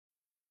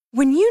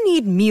When you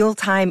need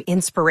mealtime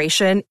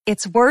inspiration,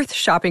 it's worth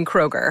shopping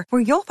Kroger,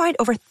 where you'll find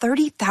over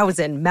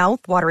 30,000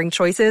 mouth-watering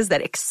choices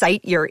that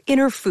excite your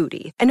inner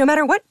foodie. And no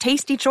matter what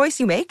tasty choice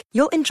you make,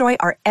 you'll enjoy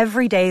our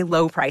everyday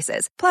low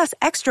prices, plus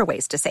extra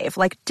ways to save,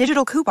 like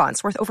digital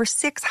coupons worth over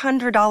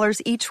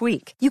 $600 each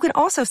week. You can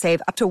also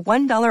save up to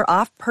 $1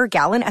 off per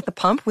gallon at the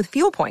pump with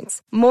fuel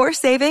points. More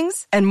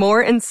savings and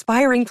more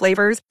inspiring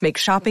flavors make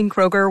shopping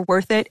Kroger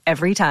worth it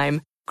every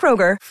time.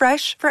 Kroger,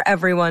 fresh for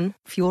everyone.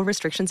 Fuel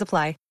restrictions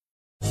apply.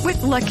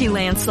 With Lucky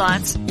Land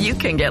Slots, you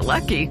can get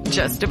lucky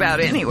just about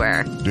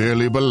anywhere.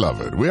 Dearly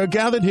beloved, we are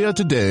gathered here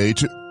today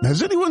to...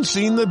 Has anyone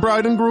seen the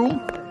bride and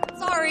groom?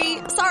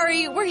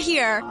 Sorry, we're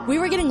here. We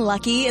were getting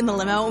lucky in the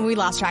limo and we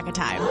lost track of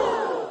time.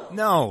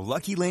 No,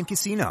 Lucky Land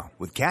Casino,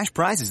 with cash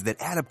prizes that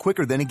add up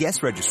quicker than a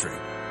guest registry.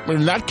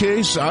 In that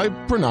case, I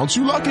pronounce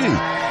you lucky.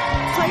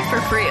 Play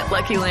for free at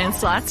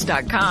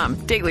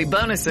LuckyLandSlots.com. Daily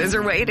bonuses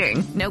are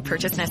waiting. No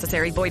purchase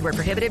necessary. Void where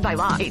prohibited by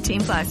law.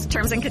 18+.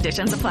 Terms and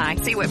conditions apply.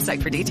 See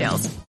website for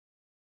details.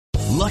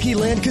 Lucky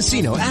Land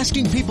Casino,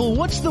 asking people,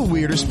 what's the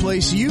weirdest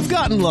place you've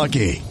gotten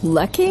lucky?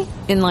 Lucky?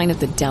 In line at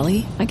the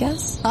deli, I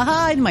guess?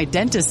 Aha, in my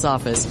dentist's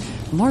office.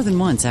 More than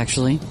once,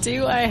 actually.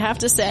 Do I have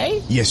to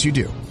say? Yes, you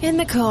do. In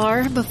the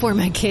car before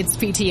my kids'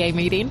 PTA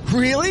meeting.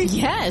 Really?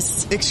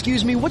 Yes.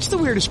 Excuse me, what's the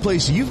weirdest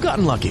place you've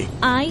gotten lucky?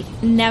 I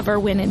never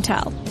win and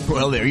tell.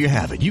 Well, there you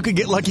have it. You can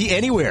get lucky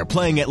anywhere,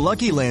 playing at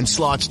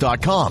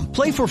LuckyLandSlots.com.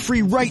 Play for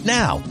free right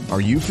now. Are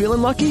you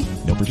feeling lucky?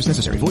 No purchase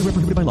necessary. Void where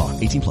prohibited by law.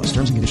 18+.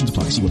 Terms and conditions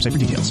apply. See website for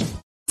details.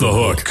 The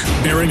Hook,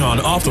 airing on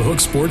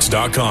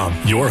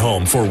OffTheHookSports.com. Your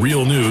home for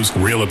real news,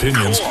 real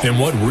opinions, and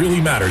what really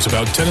matters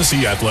about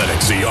Tennessee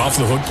athletics. The Off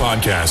the Hook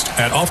podcast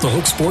at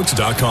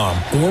OffTheHookSports.com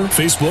or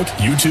Facebook,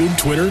 YouTube,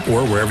 Twitter,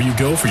 or wherever you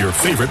go for your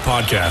favorite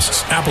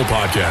podcasts. Apple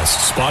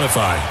Podcasts,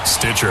 Spotify,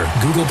 Stitcher,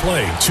 Google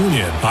Play,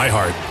 TuneIn,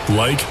 iHeart.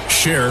 Like,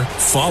 share,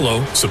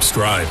 follow,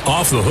 subscribe.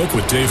 Off the Hook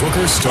with Dave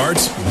Hooker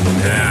starts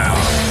now.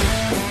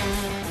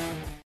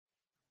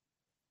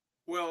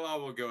 Well, I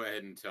will go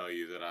ahead and tell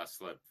you that I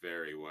slept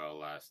very well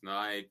last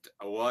night.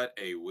 What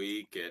a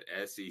week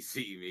at SEC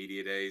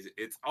Media Days.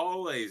 It's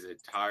always a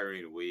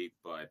tiring week,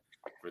 but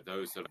for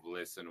those that have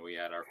listened, we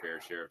had our fair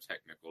share of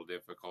technical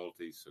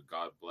difficulties, so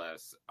God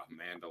bless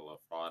Amanda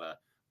LaFrada.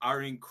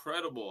 Our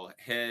incredible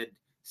head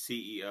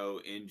CEO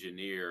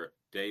engineer,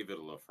 David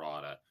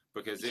LaFrada,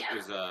 because it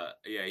was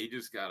he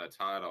just got a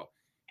title.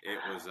 It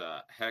was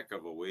a heck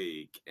of a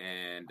week.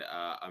 And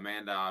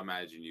Amanda, I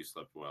imagine you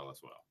slept well as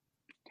well.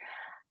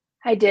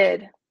 I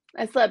did.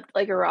 I slept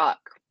like a rock.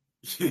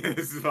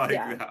 Yes,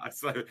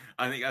 that.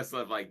 I think I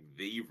slept like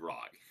the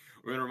rock.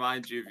 We're going to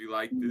remind you, if you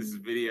like this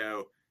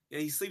video,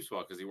 he sleeps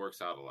well because he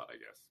works out a lot, I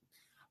guess.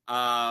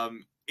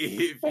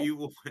 If you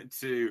want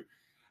to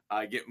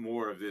get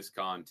more of this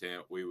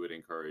content, we would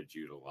encourage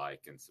you to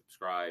like and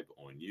subscribe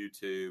on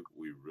YouTube.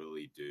 We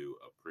really do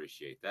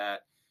appreciate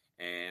that.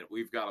 And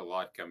we've got a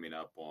lot coming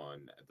up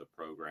on the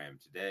program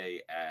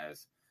today,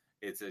 as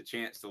it's a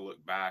chance to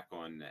look back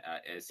on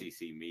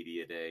SEC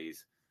Media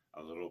Days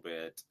a little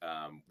bit.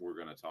 We're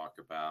going to talk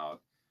about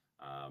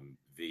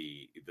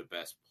the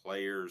best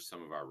players,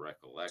 some of our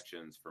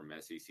recollections from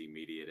SEC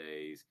Media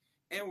Days,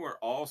 and we're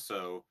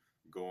also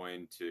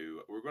going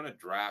to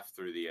draft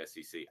through the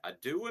SEC. I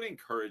do want to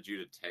encourage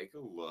you to take a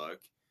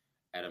look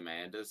at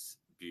Amanda's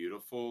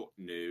beautiful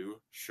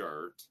new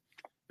shirt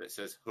that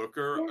says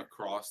Hooker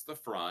across the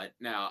front.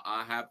 Now,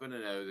 I happen to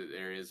know that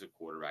there is a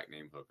quarterback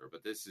named Hooker,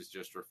 but this is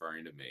just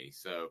referring to me.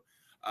 So,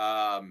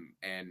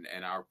 and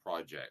our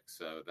project.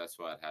 So that's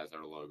why it has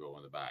our logo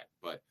on the back.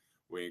 But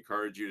we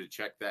encourage you to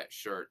check that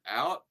shirt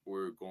out.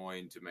 We're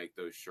going to make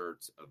those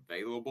shirts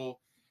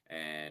available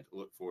and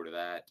look forward to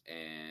that.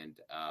 And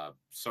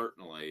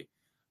certainly,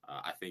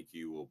 I think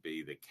you will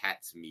be the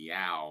cat's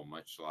meow,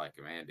 much like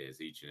Amanda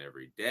is each and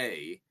every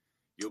day.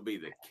 You'll be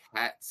the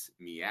cat's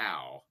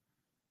meow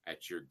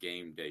at your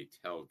game day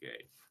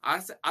tailgate.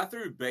 I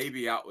threw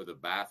baby out with the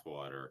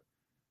bathwater,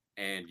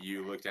 and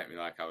you looked at me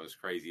like I was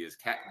crazy.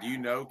 Do you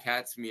know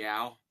cat's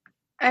meow?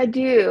 I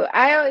do.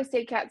 I always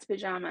say cat's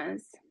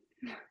pajamas.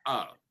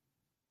 Oh,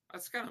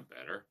 that's kind of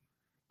better.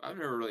 I've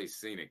never really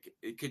seen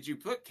it. Could you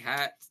put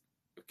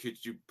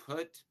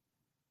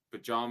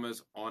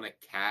pajamas on a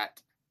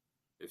cat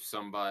if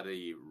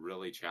somebody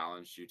really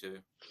challenged you to?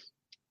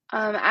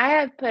 I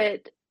have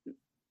put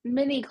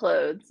mini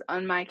clothes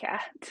on my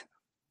cat.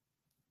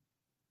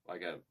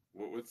 Like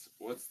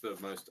what's the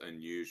most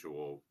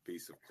unusual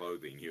piece of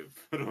clothing you've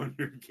put on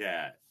your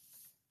cat?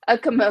 A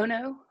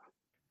kimono.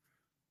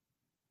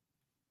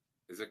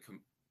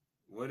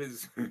 What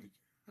is?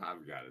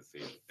 I've got to see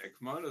it. A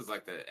kimono is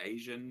like the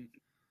Asian.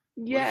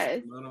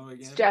 Yes, kimono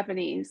again? It's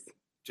Japanese.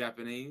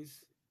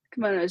 Japanese.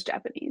 Kimono is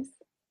Japanese.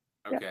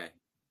 Okay.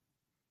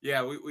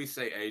 Yeah, we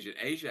say Asian.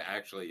 Asia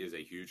actually is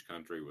a huge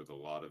country with a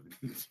lot of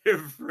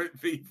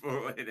different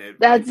people in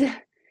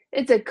it.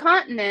 It's a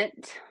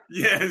continent.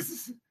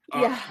 Yes.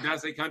 Yeah. Did I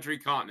say country?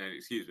 Continent.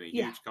 Excuse me.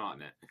 Huge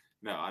continent.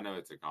 No, I know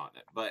it's a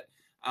continent. But,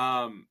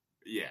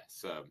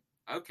 yes.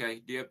 Okay.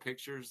 Do you have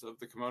pictures of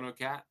the kimono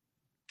cat?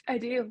 I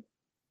do.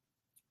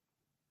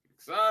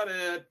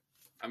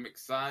 I'm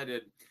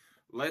excited.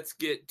 Let's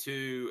get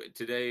to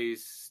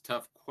today's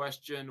tough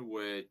question,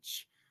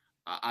 which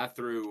I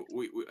threw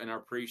in our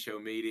pre-show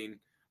meeting.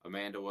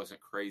 Amanda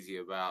wasn't crazy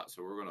about,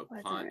 so we're going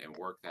to punt and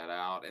work that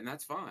out, and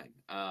that's fine.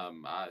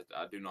 I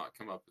do not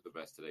come up with the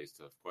best today's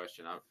tough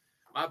question.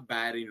 My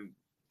batting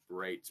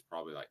rate's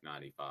probably like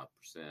 95%.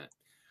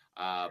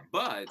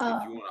 But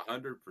if you want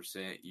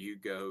 100%, you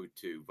go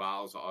to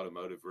Viles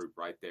Automotive Group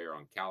right there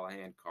on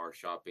Callahan. Car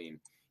shopping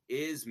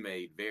is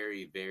made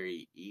very,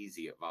 very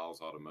easy at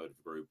Viles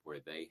Automotive Group,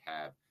 where they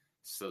have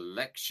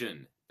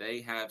selection. They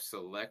have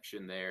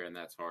selection there, and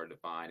that's hard to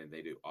find, and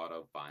they do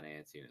auto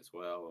financing as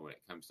well. And when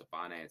it comes to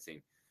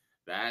financing,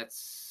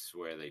 that's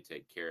where they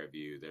take care of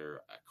you.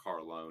 They're a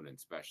car loan and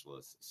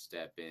specialists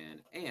step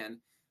in, and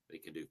they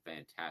can do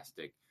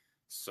fantastic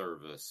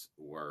service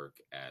work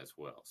as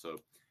well. So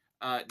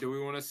do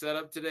we want to set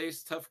up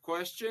today's tough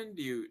question?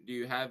 Do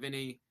you have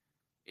any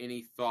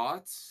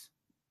thoughts?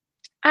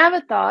 I have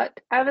a thought.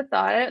 I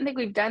don't think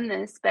we've done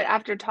this, but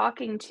after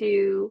talking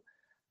to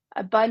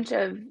a bunch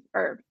of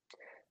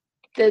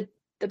the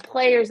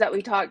players that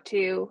we talked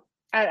to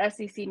at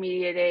SEC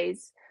Media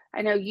Days,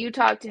 I know you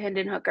talked to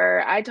Hendon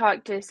Hooker. I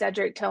talked to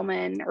Cedric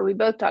Tillman, or we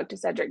both talked to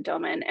Cedric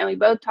Tillman, and we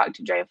both talked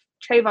to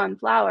Trayvon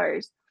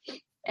Flowers.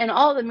 And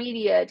all the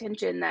media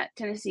attention that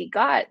Tennessee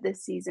got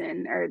this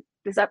season, or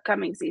this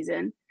upcoming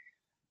season,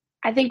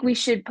 I think we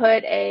should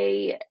put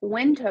a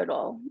win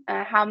total.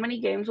 How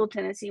many games will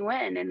Tennessee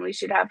win? And we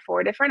should have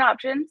 4 different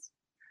options.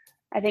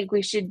 I think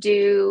we should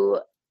do,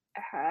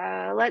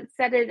 let's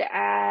set it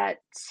at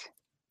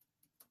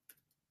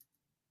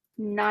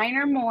 9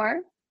 or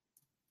more.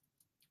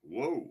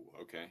 Whoa.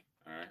 Okay.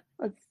 All right.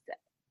 Let's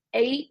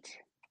 8,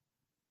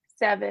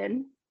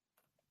 7,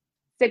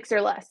 6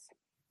 or less.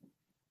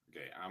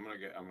 Okay. I'm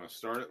gonna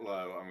start it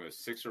low. I'm gonna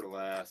 6 or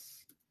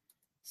less,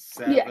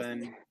 7,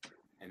 yes.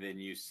 And then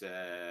you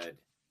said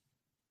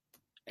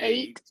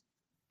 8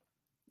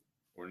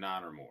 or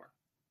 9 or more.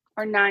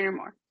 Or 9 or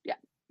more. Yeah.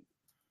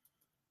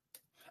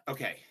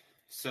 Okay.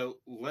 So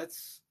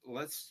let's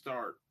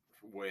start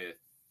with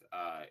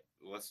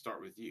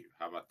you.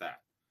 How about that?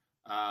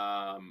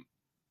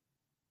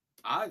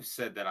 I've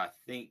said that I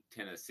think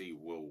Tennessee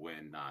will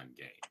win 9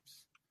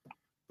 games.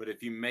 But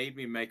if you made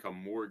me make a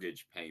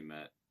mortgage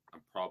payment,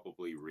 I'm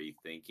probably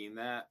rethinking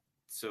that.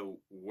 So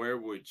where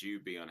would you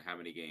be on how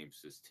many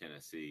games does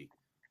Tennessee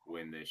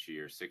win this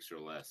year? 6 or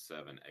less,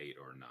 7, 8,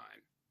 or 9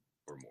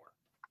 or more?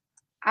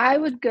 I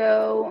would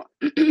go,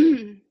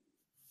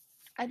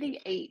 I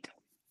think 8.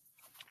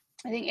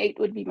 I think 8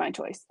 would be my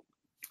choice.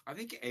 I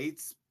think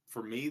 8's,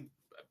 for me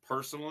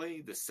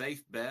personally, the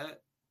safe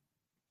bet.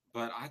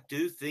 But I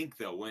do think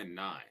they'll win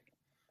 9.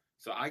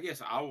 So I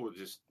guess I will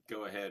just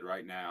go ahead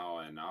right now,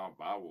 and I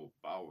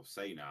will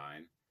say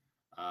 9.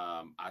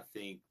 I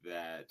think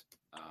that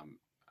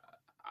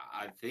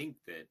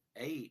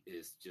 8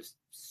 is just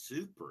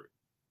super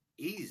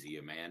easy,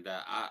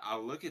 Amanda. I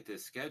look at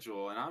this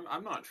schedule, and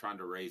I'm not trying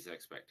to raise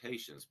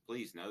expectations.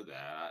 Please know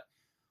that.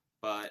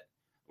 But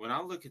when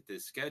I look at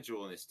this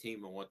schedule and this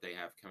team and what they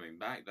have coming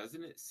back,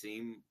 doesn't it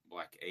seem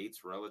like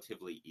 8's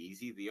relatively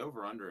easy? The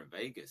over-under in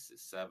Vegas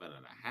is 7.5.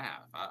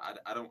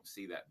 I don't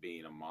see that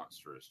being a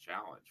monstrous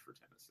challenge for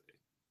Tennessee.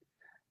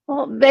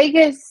 Well,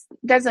 Vegas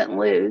doesn't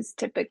lose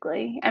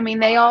typically. I mean,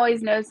 they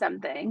always know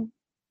something.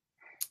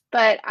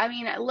 But, I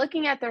mean,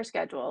 looking at their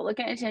schedule,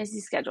 looking at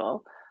Tennessee's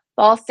schedule,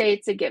 Ball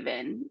State's a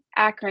given,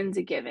 Akron's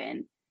a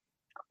given,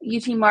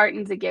 UT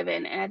Martin's a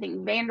given, and I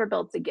think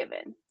Vanderbilt's a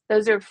given.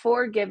 Those are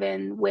 4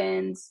 given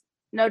wins,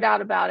 no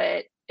doubt about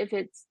it. If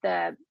it's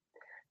if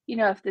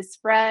the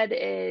spread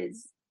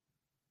is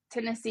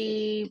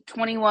Tennessee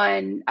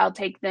 21, I'll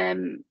take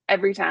them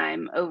every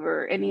time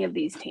over any of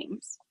these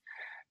teams.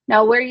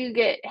 Now, where you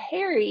get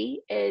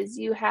hairy is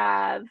you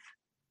have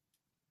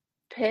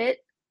Pitt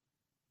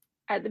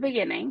at the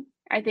beginning.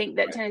 I think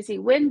that Tennessee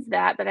wins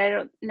that, but I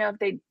don't know if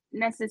they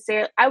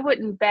necessarily. I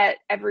wouldn't bet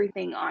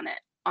everything on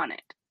it,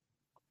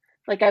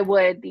 like I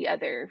would the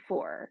other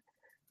 4.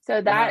 So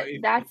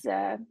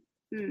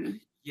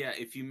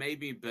if you made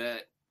me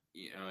bet,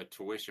 a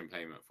tuition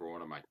payment for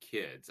one of my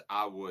kids,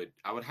 I would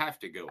have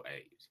to go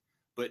 8.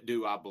 But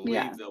do I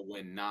believe they'll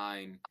win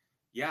 9?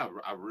 Yeah,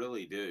 I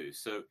really do.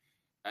 So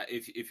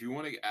if you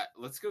want to,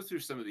 let's go through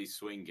some of these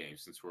swing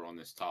games since we're on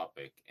this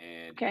topic,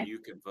 and you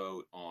can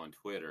vote on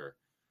Twitter.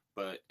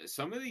 But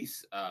some of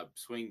these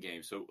swing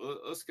games, so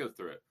let's go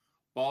through it.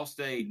 Ball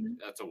State,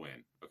 that's a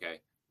win. Okay,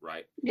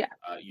 right? Yeah.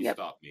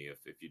 Stop me if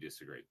you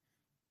disagree.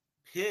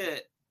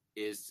 Pitt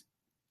is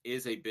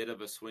a bit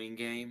of a swing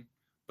game,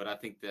 but I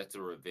think that's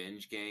a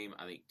revenge game.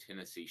 I think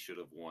Tennessee should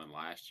have won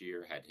last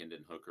year had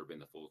Hendon Hooker been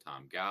the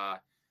full-time guy.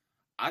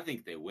 I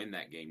think they win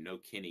that game. No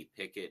Kenny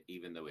Pickett,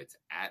 even though it's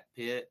at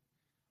Pitt.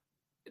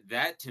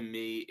 That, to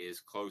me,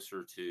 is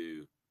closer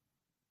to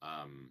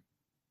an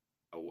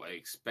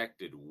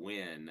expected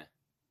win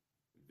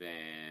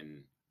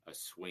than a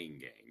swing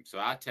game. So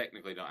I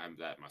technically don't have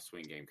that in my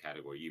swing game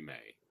category. You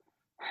may.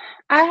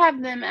 I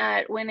have them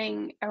at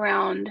winning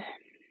around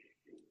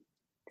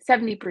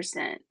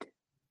 70%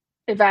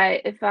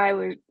 If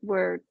I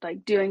were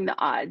like doing the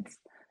odds,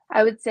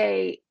 I would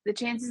say the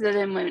chances of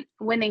them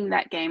winning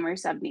that game are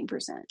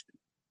 70%.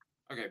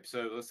 Okay,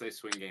 so let's say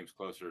swing game's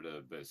closer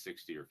to the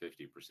 60 or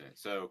 50%.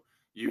 So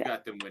you've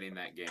got them winning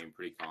that game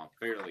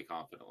fairly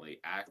confidently.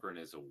 Akron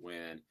is a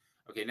win.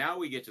 Okay, now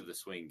we get to the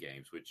swing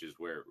games, which is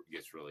where it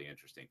gets really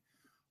interesting.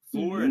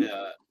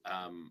 Florida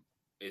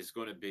is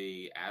going to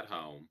be at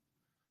home.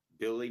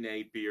 Billy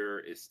Napier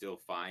is still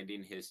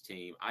finding his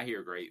team. I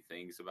hear great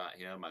things about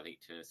him. I think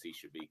Tennessee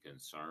should be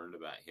concerned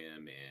about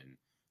him in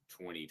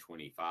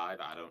 2025.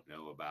 I don't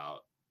know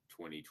about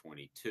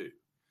 2022.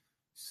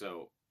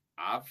 So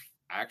I've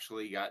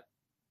actually got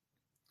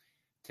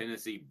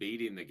Tennessee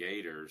beating the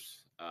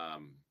Gators,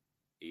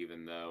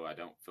 even though I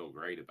don't feel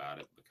great about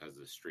it because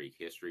the streak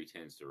history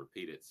tends to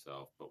repeat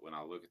itself. But when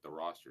I look at the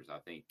rosters, I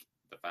think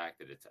the fact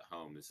that it's at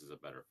home, this is a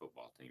better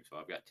football team. So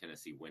I've got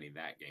Tennessee winning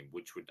that game,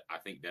 which would, I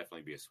think,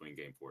 definitely be a swing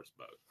game for us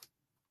both.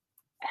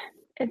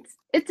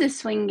 It's a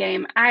swing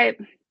game.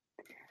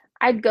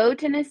 I'd go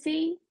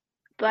Tennessee,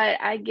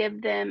 but I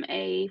give them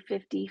a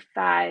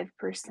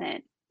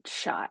 55%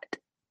 shot.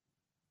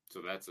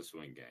 So that's a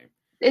swing game.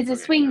 It's a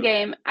swing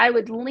game. I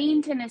would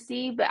lean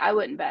Tennessee, but I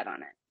wouldn't bet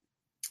on it.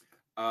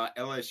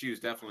 LSU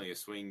is definitely a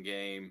swing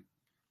game.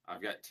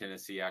 I've got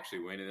Tennessee actually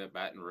winning at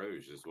Baton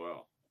Rouge as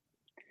well.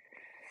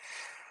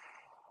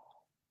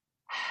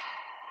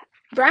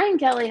 Brian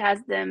Kelly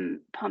has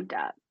them pumped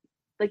up.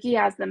 Like, he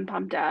has them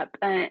pumped up.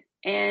 And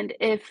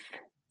if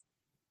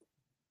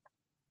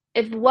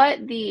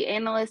what the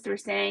analysts were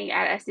saying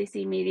at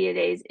SEC Media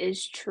Days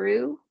is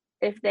true,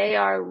 if they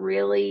are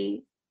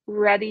really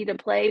ready to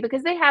play,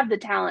 because they have the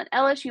talent.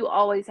 LSU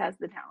always has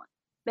the talent.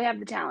 They have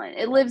the talent.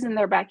 It lives in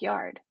their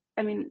backyard.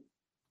 I mean,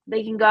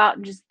 they can go out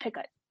and just pick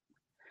it.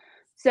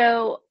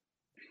 So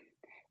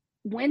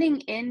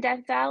winning in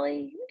Death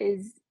Valley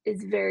is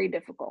very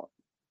difficult.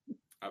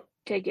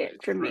 Take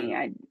it from me.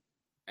 And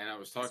I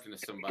was talking to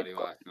somebody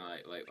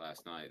late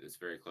last night that's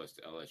very close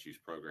to LSU's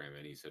program,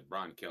 and he said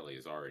Brian Kelly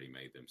has already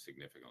made them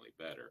significantly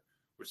better,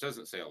 which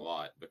doesn't say a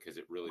lot because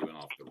it really went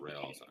off the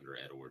rails under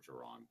Ed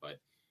Orgeron. But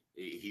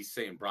he's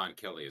saying Brian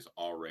Kelly has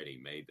already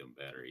made them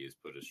better. He has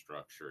put a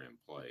structure in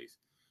place.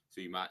 So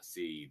you might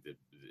see the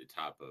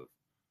type of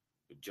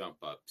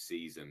jump-up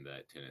season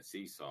that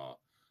Tennessee saw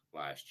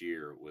last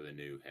year with a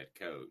new head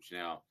coach.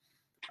 Now,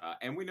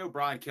 and we know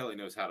Brian Kelly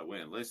knows how to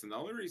win. Listen, the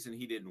only reason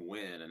he didn't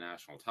win a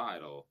national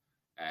title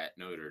at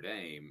Notre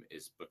Dame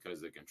is because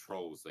of the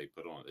controls they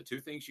put on. The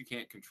two things you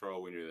can't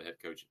control when you're the head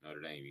coach at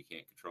Notre Dame, you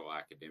can't control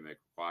academic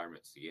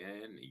requirements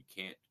again, you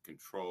can't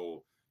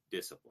control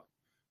discipline.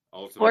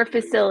 Ultimately, or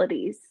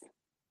facilities.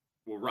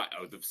 Well, right.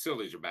 Oh, the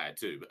facilities are bad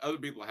too, but other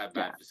people have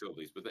bad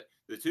facilities. But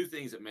the two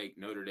things that make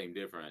Notre Dame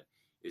different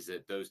is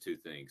that those two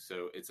things.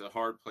 So it's a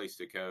hard place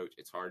to coach.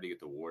 It's hard to get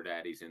the War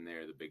Daddies in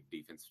there, the big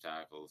defensive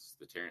tackles,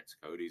 the Terrence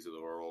Cody's of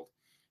the world.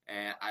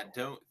 And I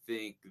don't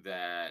think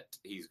that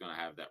he's going to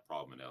have that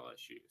problem at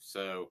LSU.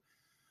 So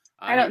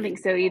I don't think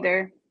so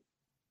either.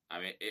 I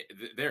mean,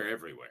 they're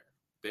everywhere.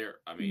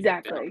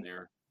 Exactly. Down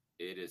there,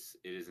 it is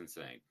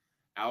insane.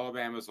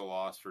 Alabama's a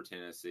loss for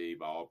Tennessee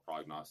by all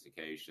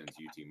prognostications.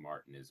 UT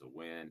Martin is a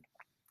win.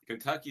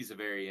 Kentucky's a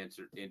very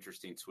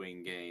interesting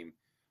swing game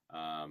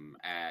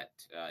at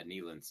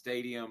Neyland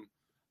Stadium.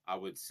 I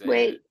would say.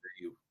 Wait.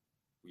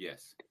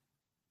 Yes.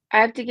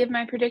 I have to give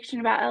my prediction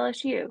about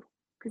LSU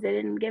because I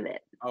didn't give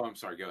it. Oh, I'm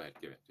sorry. Go ahead.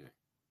 Give it.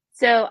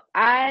 So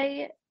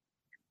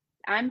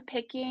I'm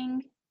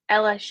picking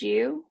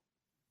LSU.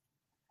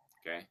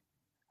 Okay.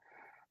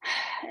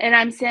 And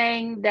I'm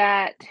saying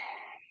that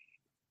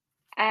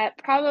at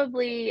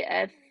probably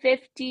a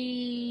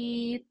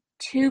 52%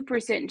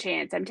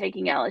 chance I'm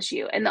taking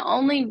LSU. And the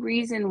only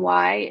reason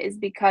why is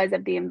because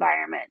of the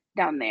environment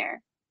down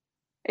there,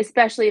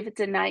 especially if it's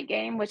a night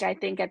game, which I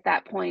think at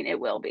that point it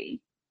will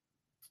be.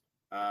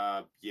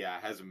 Yeah,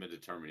 it hasn't been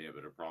determined yet,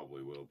 but it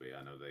probably will be.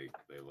 I know they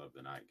love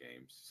the night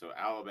games. So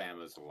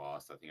Alabama's a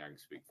loss. I think I can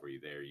speak for you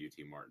there. UT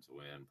Martin's a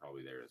win,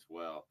 probably there as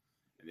well.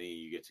 And then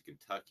you get to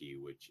Kentucky,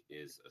 which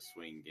is a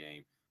swing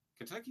game.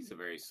 Kentucky's a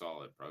very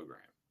solid program.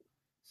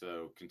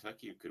 So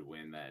Kentucky could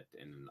win that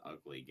in an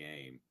ugly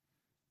game.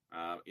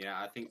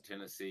 I think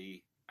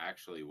Tennessee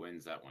actually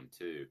wins that one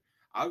too.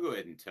 I'll go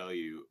ahead and tell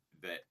you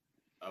that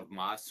of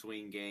my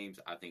swing games,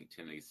 I think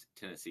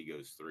Tennessee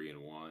goes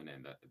 3-1,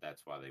 and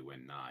that's why they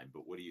win 9.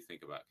 But what do you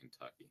think about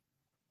Kentucky?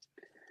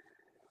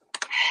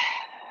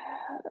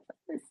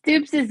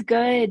 Stoops is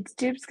good.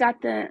 Stoops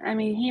got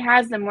he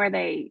has them where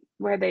they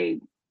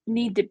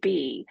need to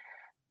be.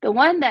 The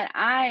one that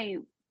I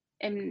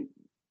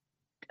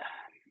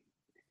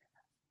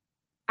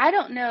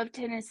don't know if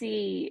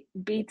Tennessee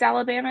beats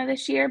Alabama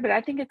this year, but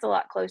I think it's a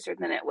lot closer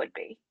than it would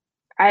be.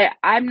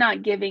 I'm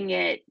not giving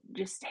it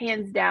just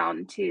hands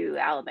down to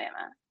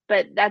Alabama,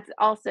 but that's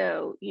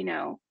also,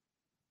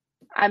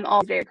 I'm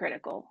always very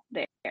critical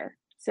there.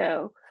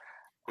 So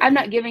I'm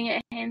not giving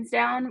it hands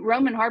down.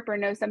 Roman Harper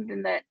knows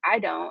something that I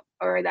don't,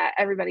 or that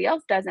everybody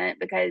else doesn't,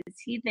 because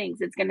he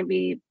thinks it's going to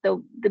be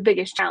the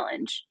biggest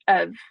challenge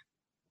of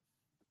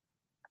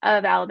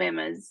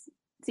Alabama's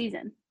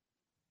season.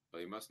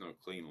 Well, he must know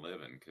clean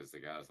living because the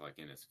guy's like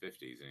in his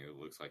 50s and he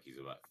looks like he's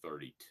about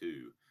 32.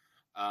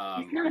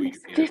 He's not in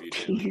his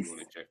 50s. You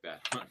want to check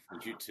that on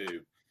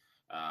YouTube.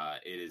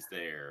 It is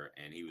there,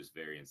 and he was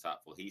very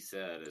insightful. He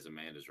said, as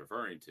Amanda's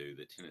referring to,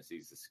 that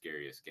Tennessee's the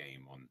scariest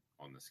game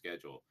on the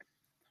schedule.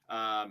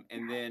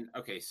 And then,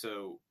 okay,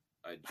 so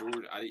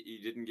George, you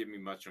didn't give me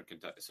much on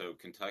Kentucky. So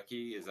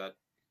Kentucky, is that?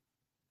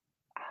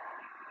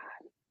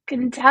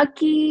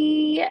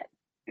 Kentucky,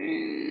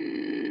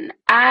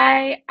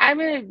 I'm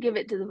going to give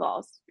it to the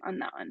Vols on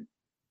that one.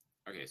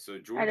 Okay, so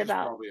Georgia's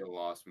probably a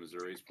loss.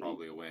 Missouri's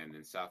probably a win.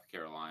 And South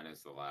Carolina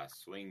is the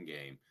last swing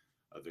game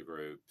of the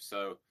group.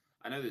 So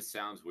I know this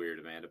sounds weird,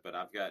 Amanda, but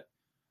I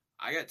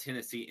got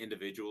Tennessee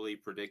individually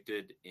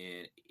predicted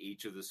in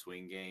each of the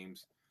swing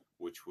games,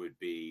 which would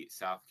be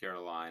South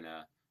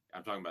Carolina.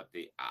 I'm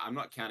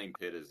not counting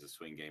Pitt as a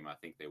swing game. I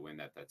think they win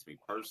that. That's me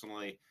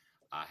personally.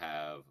 I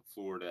have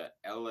Florida,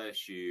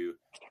 LSU,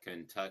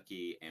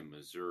 Kentucky, and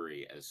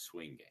Missouri as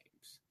swing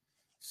games.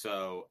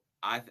 So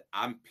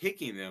I'm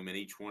picking them in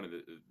each one of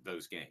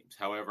those games.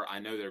 However, I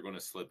know they're going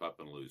to slip up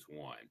and lose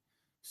one.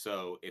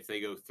 So if they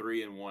go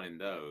 3-1 in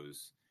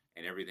those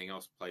and everything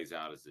else plays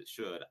out as it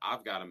should,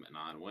 I've got them at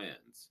 9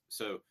 wins.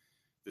 So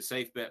the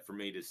safe bet for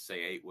me is to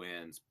say 8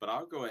 wins, but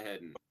I'll go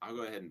ahead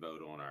and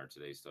vote on our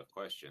Today's Stuff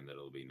question that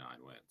it'll be 9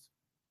 wins.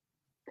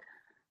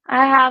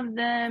 I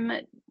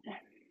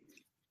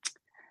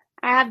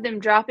have them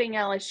dropping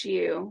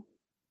LSU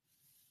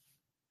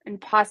and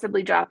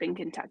possibly dropping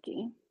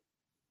Kentucky.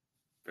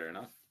 Fair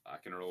enough. I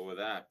can roll with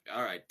that.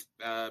 All right.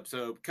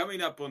 So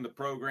coming up on the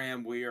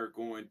program, we are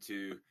going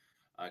to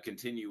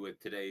continue with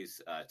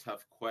today's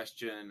tough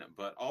question,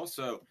 but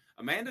also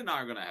Amanda and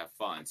I are going to have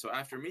fun. So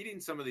after meeting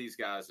some of these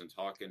guys and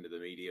talking to the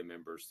media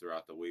members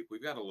throughout the week,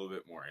 we've got a little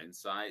bit more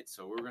insight.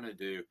 So we're going to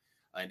do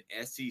an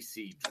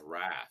SEC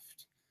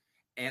draft.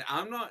 And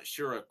I'm not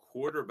sure a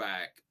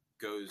quarterback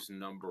goes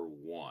number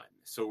 1.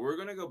 So we're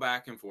going to go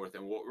back and forth.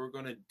 And what we're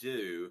going to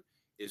do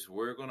is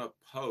we're going to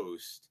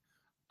post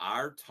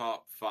our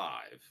top 5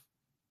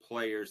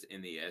 players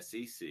in the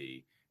SEC,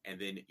 and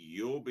then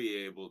you'll be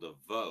able to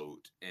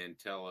vote and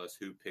tell us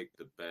who picked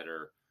the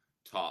better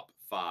top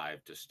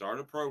 5 to start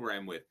a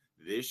program with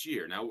this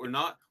year. Now, we're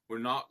not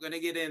going to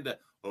get into,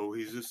 oh,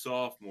 he's a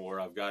sophomore,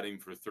 I've got him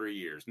for 3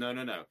 years. No.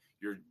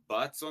 Your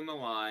butt's on the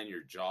line,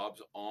 your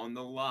job's on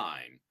the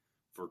line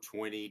for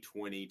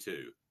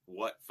 2022.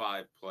 What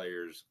 5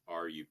 players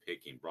are you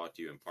picking? Brought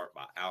to you in part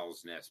by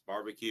Owl's Nest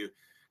Barbecue.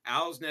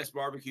 Owl's Nest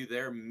Barbecue,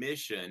 their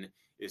mission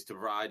is to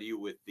provide you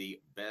with the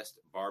best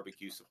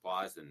barbecue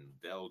supplies, and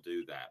they'll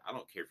do that. I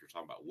don't care if you're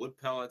talking about wood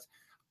pellets.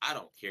 I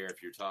don't care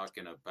if you're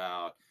talking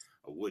about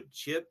wood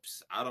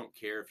chips. I don't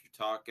care if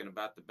you're talking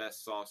about the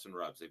best sauce and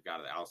rubs. They've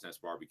got an Owl's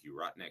Nest Barbecue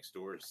right next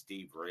door to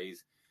Steve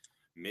Ray's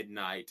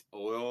Midnight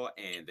Oil,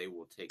 and they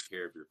will take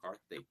care of your car.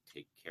 They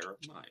take care of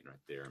mine right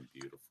there in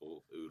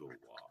beautiful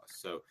Ooltewah.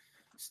 So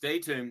stay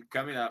tuned.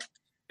 Coming up,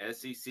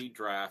 SEC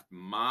draft,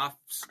 my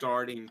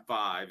starting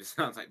 5. It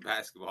sounds like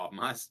basketball.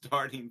 My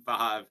starting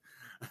 5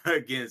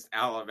 against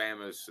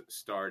Alabama's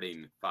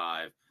starting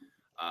 5.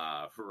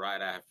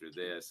 Right after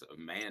this,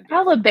 Amanda.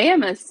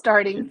 Alabama's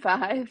starting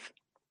 5.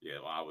 Yeah,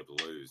 well, I would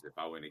lose if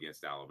I went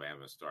against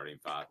Alabama's starting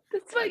 5.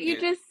 That's what you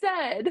just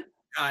said.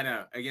 I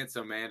know. Against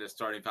Amanda's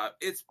starting 5.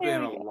 It's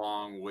been a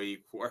long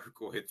week.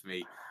 Work with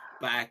me.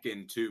 Back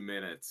in 2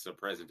 minutes, a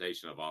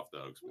presentation of Off the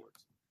Hook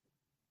Sports.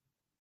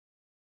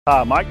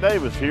 Hi, Mike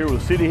Davis here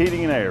with City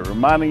Heating and Air,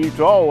 reminding you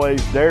to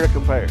always dare to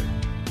compare.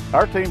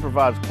 Our team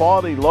provides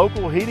quality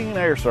local heating and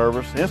air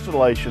service,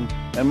 installation,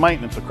 and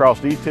maintenance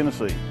across East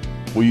Tennessee.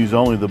 We use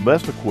only the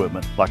best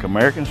equipment like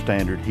American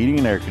Standard Heating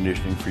and Air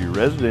Conditioning for your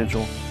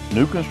residential,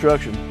 new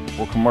construction,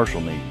 or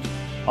commercial needs.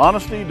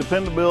 Honesty,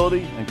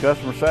 dependability, and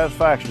customer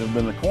satisfaction have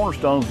been the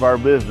cornerstones of our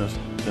business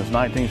since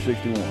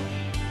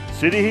 1961.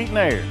 City Heat and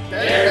Air.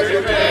 Dare to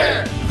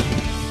compare.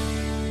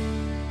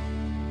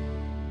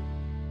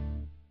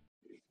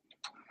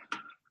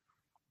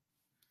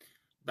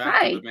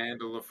 Back to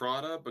Amanda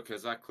LaFrada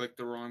because I clicked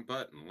the wrong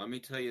button. Let me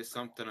tell you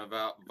something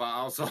about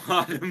Viles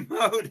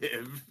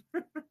Automotive.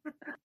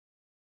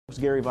 It's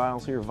Gary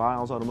Viles here,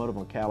 Viles Automotive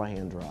on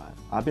Callahan Drive.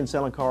 I've been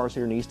selling cars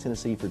here in East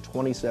Tennessee for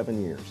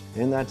 27 years.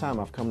 In that time,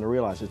 I've come to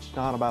realize it's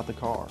not about the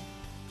car.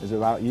 It's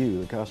about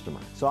you, the customer.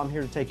 So I'm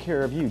here to take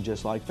care of you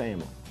just like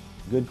family.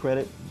 Good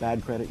credit,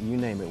 bad credit, you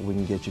name it, we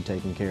can get you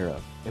taken care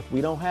of. If we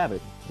don't have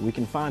it, we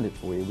can find it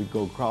for you. We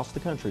go across the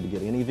country to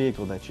get any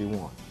vehicle that you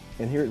want.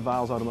 And here at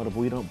Viles Automotive,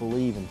 we don't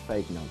believe in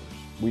fake numbers.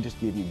 We just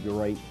give you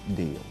great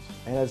deals.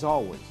 And as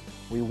always,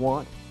 we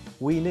want,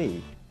 we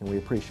need, and we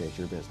appreciate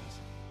your business.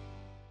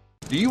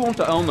 Do you want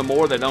to own the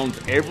more that owns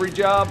every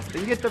job?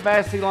 Then get to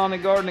Vassey Lawn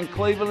and Garden in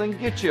Cleveland and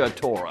get you a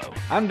Toro.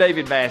 I'm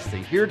David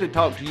Vassey, here to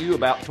talk to you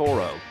about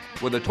Toro.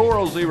 With a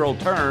Toro Zero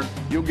Turn,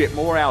 you'll get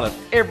more out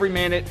of every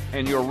minute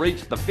and you'll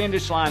reach the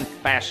finish line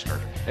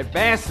faster. At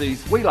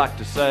Bassey's, we like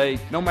to say,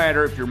 no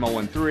matter if you're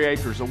mowing 3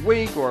 acres a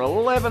week or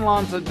 11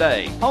 lawns a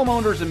day,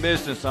 homeowners and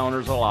business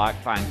owners alike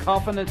find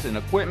confidence in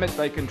equipment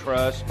they can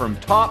trust from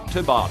top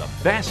to bottom.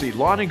 Bassey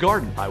Lawn and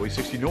Garden, Highway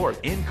 60 North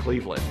in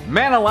Cleveland.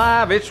 Man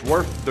alive, it's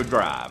worth the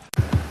drive.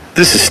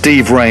 This is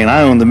Steve Rain.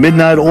 I own the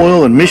Midnight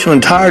Oil and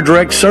Michelin Tire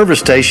Direct service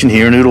station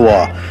here in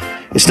Ottawa.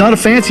 It's not a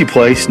fancy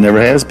place,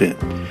 never has been,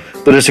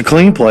 but it's a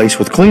clean place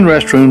with clean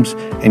restrooms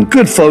and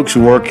good folks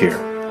who work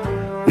here.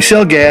 We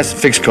sell gas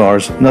and fix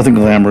cars, nothing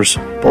glamorous,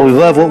 but we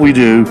love what we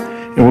do,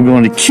 and we're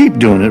going to keep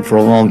doing it for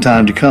a long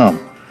time to come.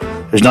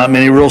 There's not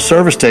many real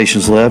service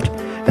stations left,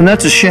 and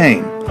that's a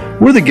shame.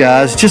 We're the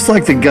guys just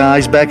like the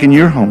guys back in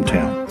your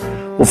hometown.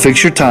 We'll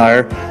fix your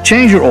tire,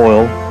 change your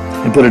oil,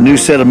 and put a new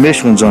set of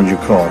Michelins on your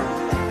car.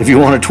 If you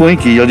want a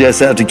Twinkie, you'll just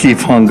have to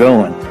keep on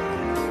going.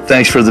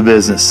 Thanks for the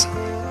business.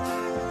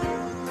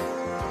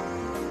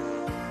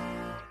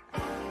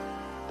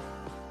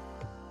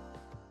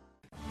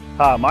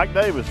 Hi, Mike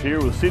Davis here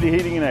with City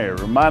Heating and Air,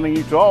 reminding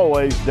you to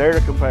always dare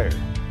to compare.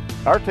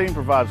 Our team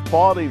provides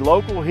quality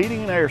local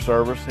heating and air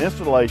service,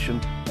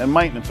 installation, and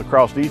maintenance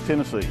across East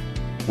Tennessee.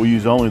 We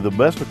use only the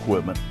best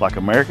equipment like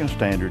American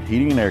Standard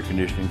Heating and Air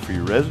Conditioning for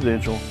your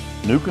residential,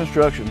 new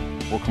construction,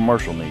 or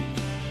commercial needs.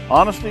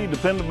 Honesty,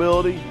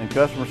 dependability, and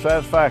customer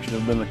satisfaction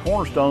have been the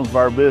cornerstones of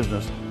our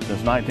business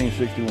since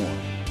 1961.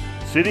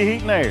 City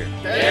Heat and Air.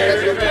 Dare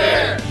to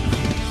compare.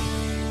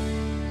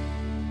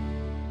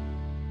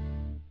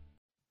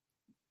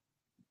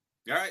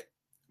 All right,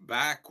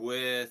 back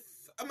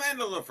with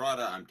Amanda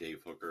LaFrada. I'm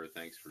Dave Hooker.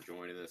 Thanks for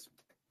joining us.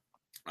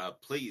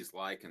 Please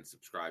like and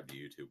subscribe to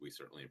YouTube. We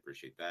certainly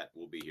appreciate that.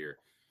 We'll be here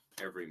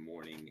every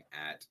morning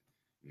at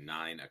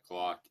 9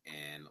 o'clock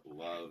and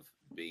love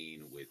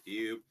being with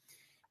you.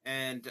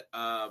 And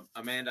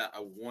Amanda,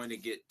 I want to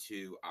get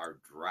to our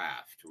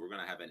draft. We're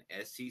going to have an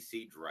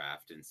SEC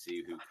draft and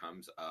see who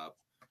comes up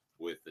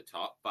with the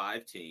top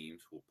 5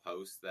 teams. We'll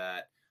post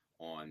that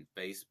on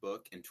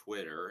Facebook and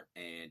Twitter,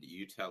 and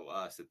you tell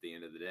us at the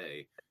end of the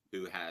day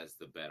who has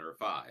the better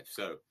 5.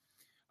 So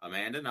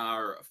Amanda and I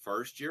are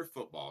first-year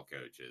football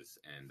coaches,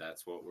 and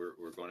that's what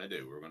we're going to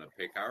do. We're going to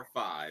pick our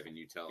 5, and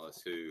you tell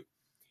us who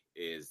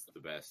is the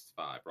best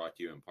 5. Brought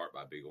to you in part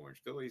by Big Orange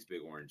Phillies.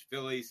 Big Orange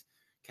Phillies.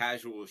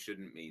 Casual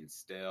shouldn't mean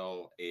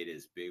stale. It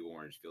is Big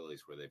Orange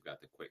Phillies where they've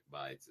got the quick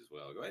bites as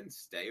well. Go ahead and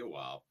stay a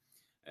while.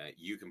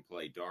 You can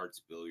play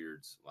darts,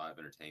 billiards, live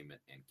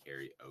entertainment, and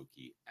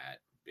karaoke at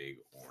Big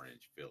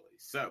Orange Phillies.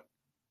 So,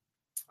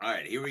 all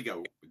right, here we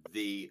go.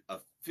 The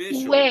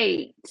official.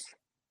 Wait.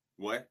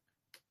 What?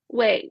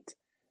 Wait.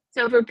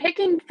 So if we're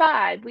picking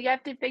 5, we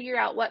have to figure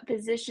out what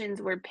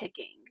positions we're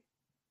picking.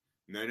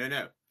 No.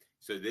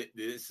 So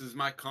this is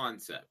my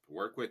concept.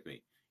 Work with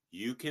me.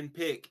 You can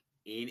pick.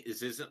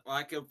 This isn't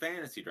like a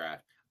fantasy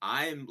draft.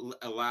 I am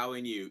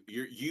allowing you.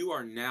 You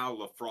are now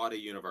LaFrada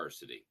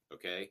University,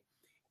 okay?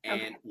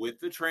 And with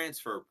the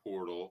transfer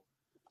portal,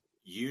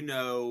 you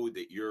know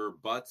that your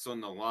butt's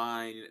on the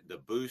line. The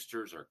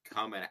boosters are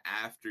coming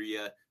after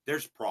you.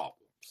 There's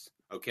problems,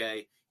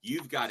 okay?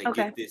 You've got to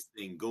get this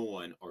thing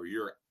going, or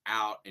you're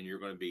out, and you're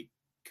going to be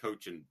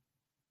coaching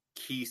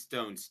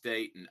Keystone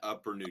State and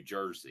Upper New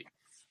Jersey.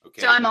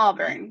 Okay. So I'm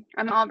Auburn.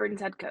 I'm Auburn's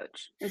head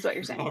coach, is what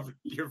you're saying.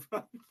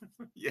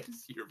 Yes,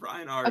 you're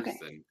Brian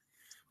Artison. Okay.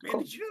 Man,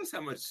 Did you notice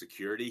how much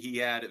security he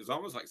had? It was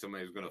almost like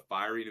somebody was going to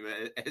fire him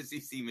at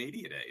SEC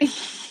Media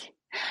Days.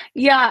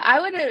 Yeah,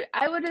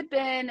 I would have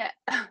been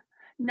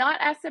not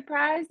as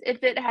surprised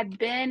if it had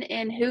been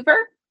in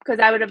Hoover, because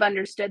I would have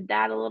understood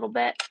that a little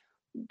bit.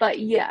 But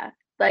yeah,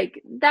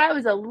 like that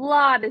was a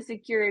lot of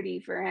security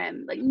for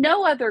him. Like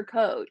no other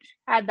coach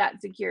had that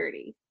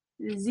security.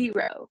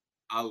 0.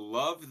 I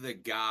love the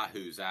guy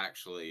who's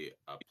actually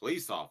a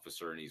police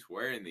officer and he's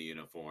wearing the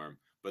uniform,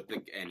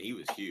 and he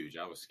was huge.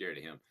 I was scared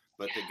of him.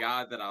 But the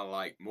guy that I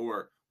liked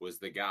more was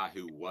the guy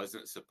who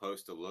wasn't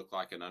supposed to look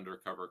like an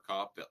undercover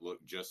cop that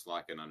looked just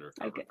like an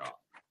undercover cop.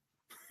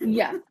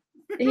 Yeah.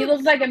 He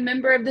looks like a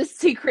member of the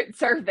Secret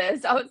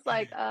Service. I was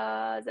like,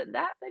 is it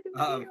that big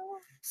of a deal?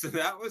 So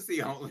that was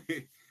the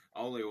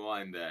only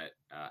one that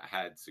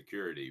had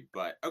security.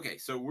 But okay,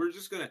 so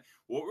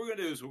what we're going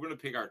to do is we're going to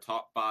pick our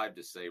top 5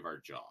 to save our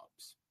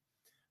jobs.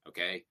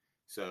 Okay.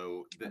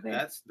 So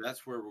that's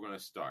where we're going to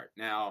start.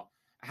 Now,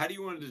 how do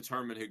you want to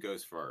determine who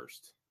goes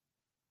first?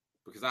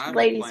 Because I have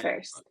ladies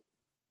first.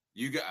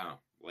 You go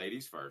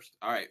ladies first.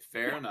 All right,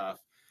 fair enough.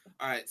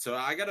 All right, so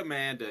I got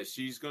Amanda.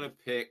 She's going to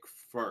pick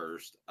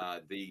first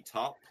the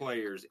top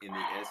players in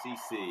the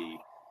SEC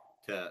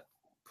to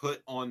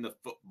put on the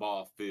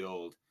football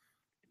field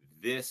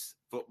this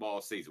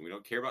football season. We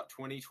don't care about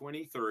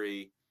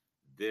 2023,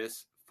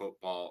 this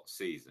football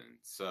season.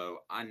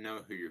 So I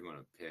know who you're going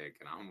to pick,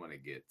 and I'm going to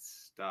get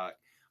stuck.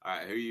 All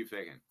right, who are you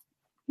picking?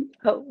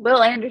 Oh,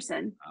 Will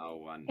Anderson.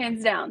 Oh,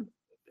 hands down.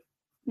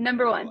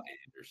 Number 1. Will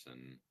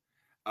Anderson.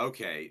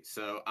 Okay,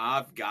 so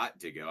I've got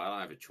to go. I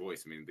don't have a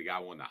choice. I mean, the guy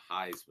won the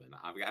Heisman.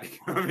 I've got to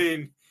go. I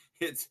mean,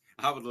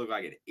 I would look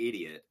like an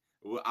idiot.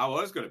 I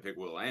was going to pick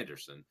Will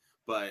Anderson,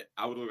 but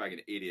I would look like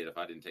an idiot if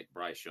I didn't take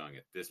Bryce Young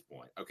at this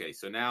point. Okay,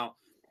 so now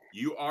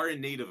you are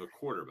in need of a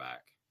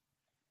quarterback.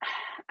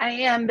 I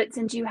am, but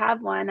since you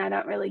have one, I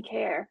don't really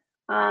care.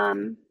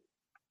 The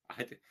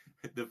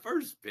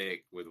first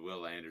pick with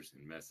Will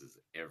Anderson messes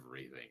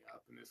everything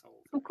up in this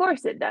whole thing. Of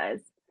course it does.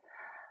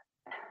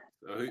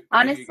 So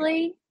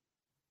honestly,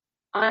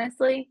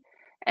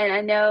 and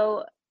I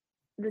know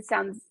this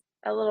sounds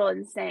a little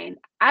insane,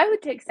 I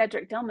would take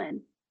Cedric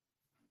Tillman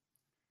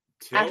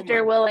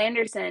after Will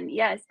Anderson.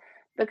 Yes,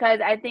 because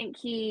I think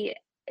he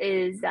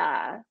is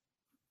not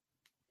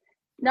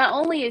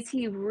only is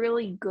he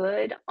really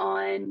good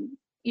on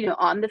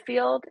the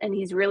field and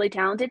he's really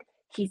talented,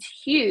 he's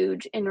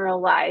huge in real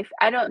life.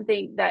 I don't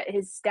think that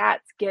his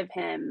stats give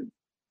him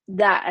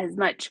that as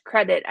much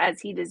credit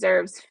as he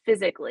deserves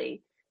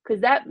physically,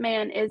 because that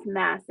man is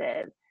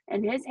massive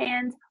and his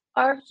hands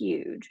are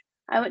huge.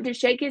 I went to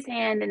shake his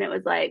hand and it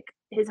was like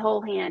his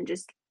whole hand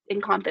just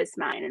encompassed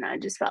mine, and I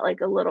just felt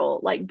like a little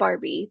like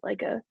Barbie,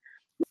 like a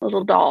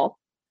little doll.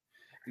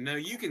 No,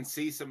 you can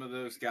see some of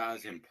those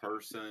guys in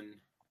person,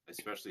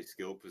 especially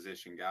skill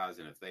position guys,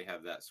 and if they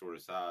have that sort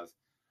of size,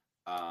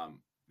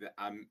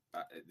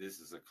 this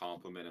is a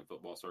compliment in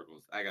football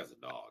circles. That guy's a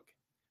dog.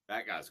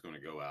 That guy's going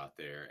to go out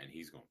there and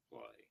he's going to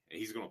play. And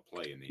he's going to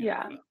play in the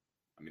NFL.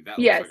 I mean, that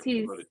looks like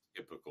a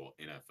prototypical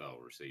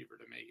NFL receiver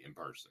to me in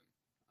person.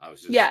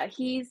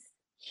 He's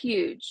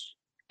huge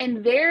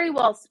and very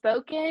well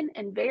spoken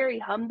and very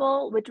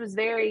humble, which was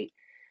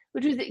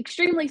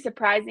extremely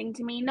surprising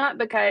to me. Not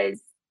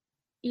because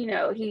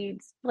he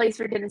plays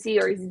for Tennessee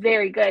or he's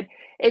very good.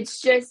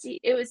 It's just,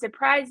 it was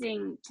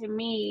surprising to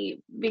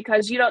me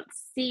because you don't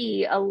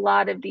see a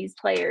lot of these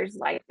players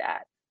like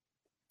that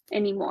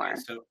anymore.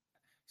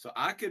 So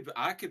I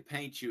could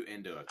paint you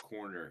into a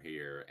corner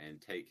here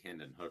and take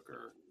Hendon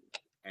Hooker,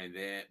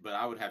 but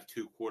I would have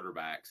two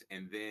quarterbacks,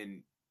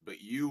 but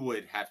you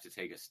would have to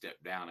take a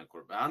step down in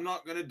quarterback. I'm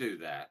not going to do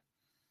that.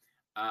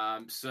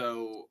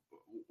 So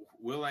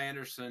Will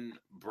Anderson,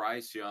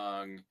 Bryce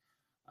Young,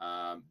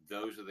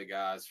 those are the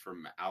guys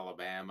from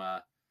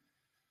Alabama.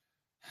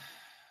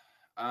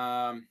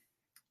 I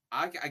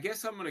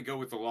guess I'm going to go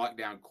with the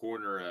lockdown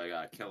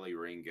corner, Kelly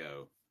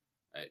Ringo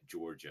at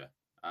Georgia.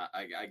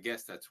 I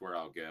guess that's where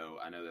I'll go.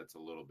 I know that's a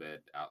little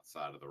bit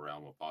outside of the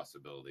realm of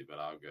possibility, but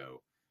I'll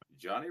go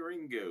Johnny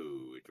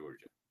Ringo at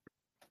Georgia.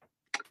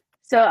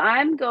 So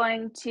I'm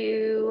going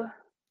to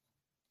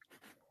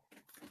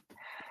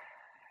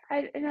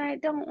I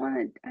don't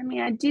want to. I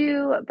mean, I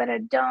do, but I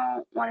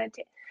don't want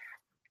to.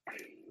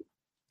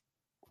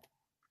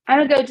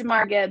 I'm gonna go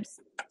Jahmyr Gibbs,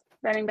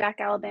 running back,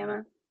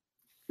 Alabama.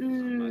 My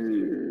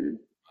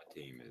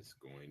team is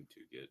going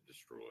to get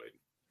destroyed.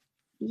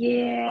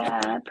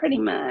 Yeah, pretty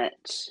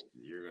much.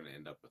 You're going to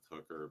end up with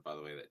Hooker. By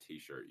the way, that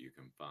T-shirt you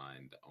can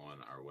find on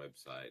our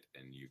website,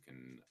 and you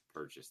can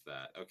purchase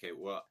that. Okay,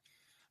 well,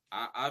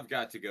 I've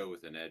got to go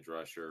with an edge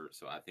rusher,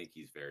 so I think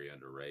he's very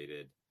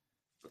underrated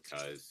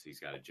because he's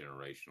got a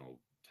generational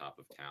type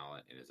of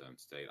talent in his own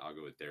state. I'll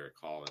go with Derek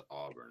Hall at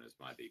Auburn as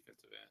my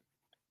defensive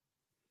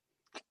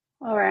end.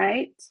 All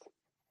right.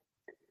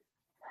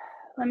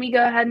 I'll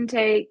go ahead and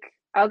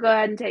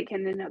take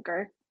Hendon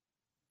Hooker.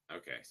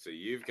 Okay, so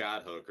you've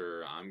got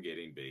Hooker. I'm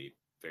getting beat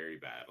very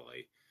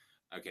badly.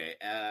 Okay,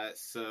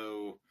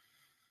 so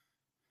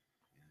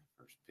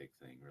first pick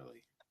thing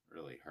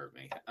really hurt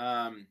me.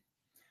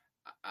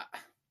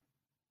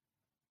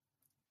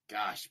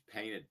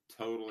 Painted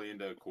totally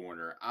into a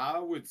corner. I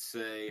would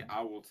say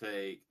I'll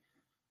take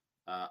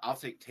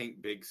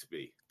Tank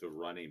Bigsby, the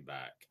running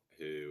back,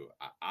 who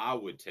I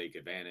would take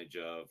advantage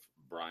of.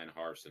 Brian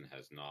Harsin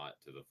has not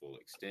to the full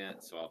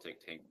extent, so I'll take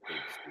Tank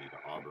Bigsby to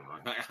Auburn.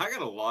 I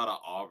got a lot of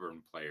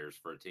Auburn players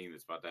for a team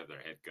that's about to have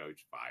their head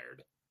coach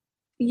fired.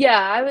 Yeah,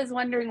 I was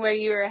wondering where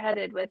you were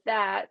headed with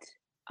that.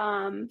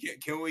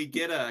 Can we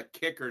get a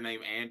kicker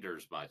named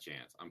Anders by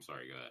chance? I'm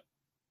sorry, go ahead.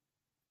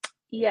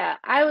 Yeah,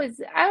 I was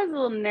a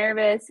little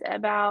nervous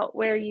about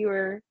where you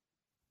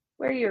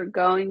were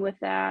going with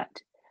that.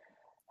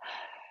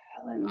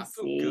 Let me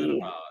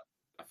see.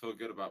 I feel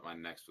good about my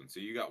next one.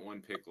 So you got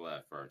one pick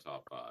left for our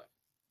top 5.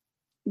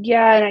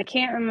 Yeah, and I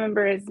can't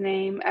remember his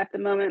name at the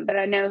moment, but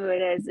I know who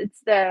it is.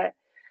 It's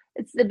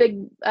the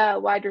big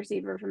wide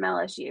receiver from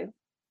LSU.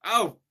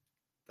 Oh,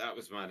 that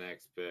was my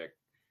next pick.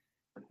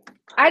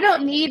 I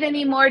don't need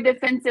any more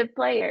defensive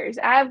players.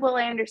 I have Will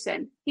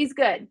Anderson. He's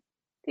good.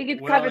 He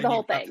could cover the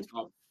whole thing.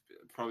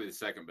 Probably the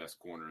second best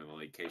corner in the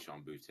league,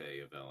 Kayshon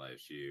Boutte of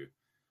LSU.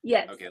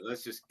 Yes. Okay,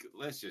 let's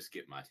just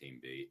get my team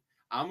beat.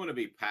 I'm going to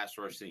be pass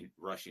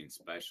rushing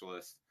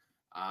specialist.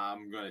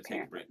 I'm going to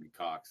take Brenton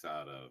Cox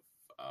out of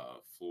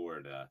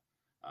Florida,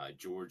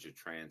 Georgia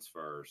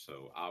transfer.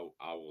 So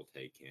I will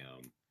take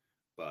him.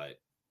 But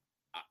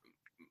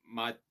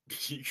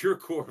your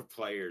core of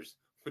players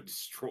would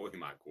destroy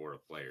my core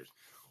of players.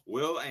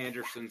 Will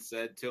Anderson,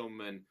 said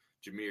Tillman,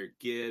 Jahmyr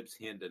Gibbs,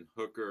 Hendon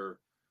Hooker,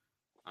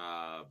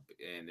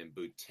 and then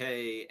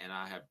Boutte, and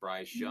I have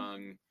Bryce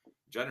Young,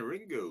 Johnny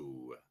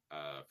Ringo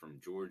from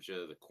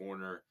Georgia, the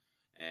corner,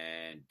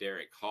 and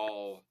Derek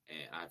Hall,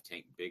 and I have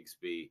Tank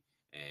Bigsby,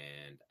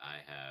 and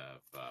I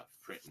have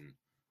Brenton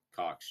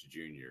Cox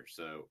Jr.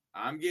 So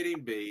I'm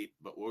getting beat,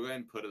 but we'll go ahead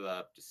and put it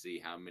up to see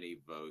how many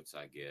votes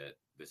I get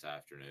this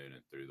afternoon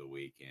and through the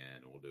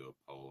weekend. We'll do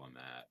a poll on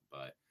that.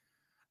 But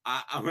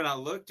when I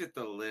looked at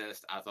the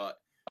list, I thought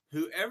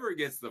whoever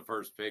gets the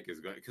first pick is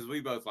going, because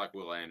we both like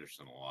Will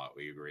Anderson a lot.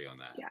 We agree on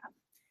that. Yeah.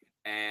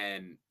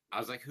 And I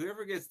was like,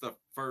 whoever gets the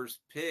first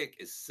pick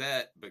is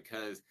set,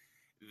 because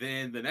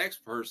then the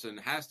next person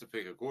has to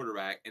pick a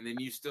quarterback, and then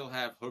you still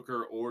have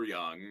Hooker or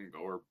Young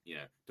or,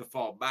 to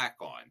fall back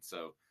on.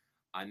 So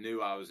I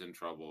knew I was in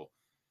trouble.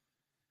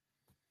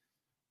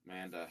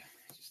 Amanda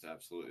just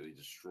absolutely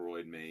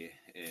destroyed me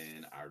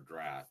in our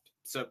draft.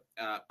 So,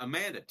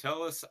 Amanda,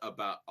 tell us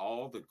about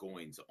all the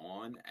goings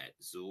on at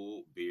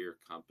Zool Beer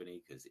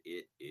Company, because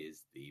it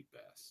is the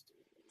best.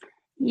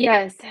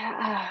 Yes.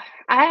 I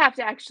have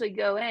to actually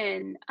go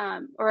in,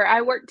 or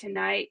I work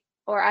tonight,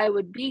 or I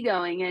would be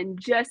going in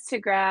just to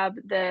grab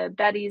the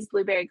Betty's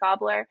Blueberry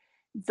Cobbler.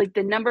 It's like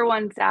the number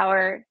one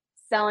sour,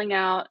 selling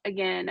out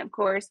again, of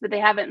course, but they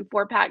have it in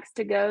 4-packs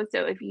to go.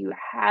 So if you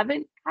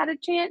haven't had a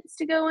chance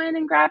to go in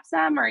and grab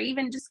some, or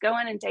even just go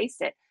in and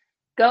taste it,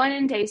 go in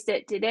and taste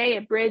it. Today,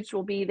 Abridged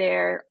will be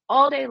there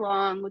all day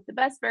long with the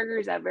best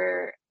burgers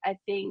ever. I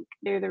think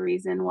they're the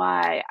reason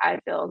why I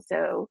feel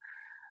so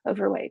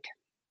overweight.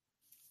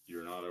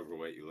 You're not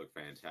overweight. You look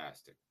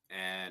fantastic.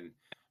 And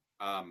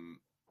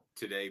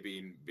today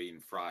being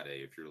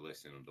Friday, if you're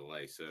listening on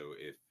delay, so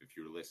if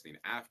you're listening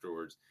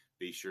afterwards,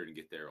 be sure to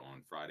get there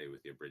on Friday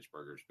with the Abridged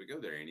Burgers. But go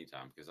there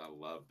anytime, because I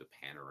love the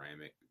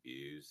panoramic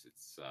views.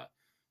 It's a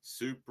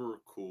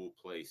super cool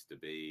place to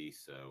be.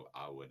 So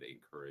I would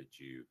encourage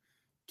you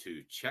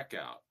to check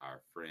out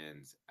our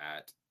friends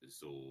at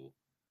Zool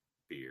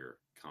Beer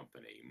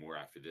Company. More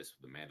after this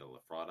with Amanda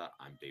LaFrada.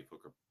 I'm Dave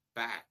Hooker.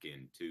 Back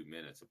in 2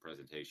 minutes, a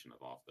presentation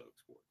of Off the Hook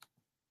Sports.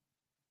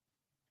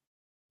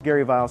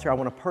 Gary Viles here. I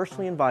want to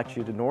personally invite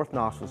you to North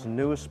Knoxville's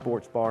newest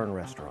sports bar and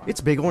restaurant. It's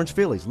Big Orange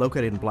Phillies,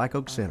 located in Black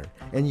Oak Center.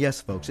 And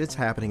yes, folks, it's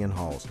happening in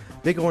Halls.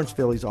 Big Orange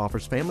Phillies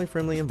offers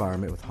family-friendly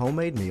environment with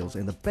homemade meals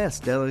and the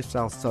best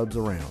deli-style subs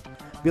around.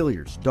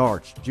 Billiards,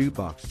 darts,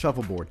 jukebox,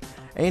 shuffleboard,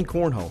 and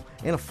cornhole,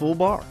 and a full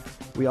bar.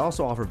 We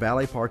also offer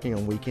valet parking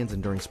on weekends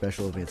and during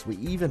special events. We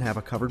even have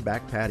a covered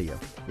back patio.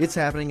 It's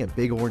happening at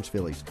Big Orange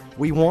Phillies.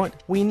 We want,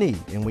 we need,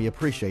 and we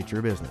appreciate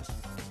your business.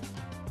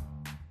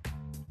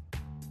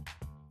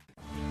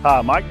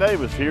 Hi, Mike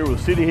Davis here with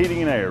City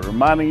Heating and Air,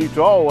 reminding you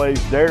to always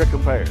dare to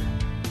compare.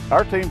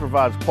 Our team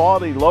provides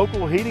quality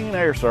local heating and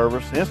air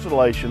service,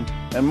 installation,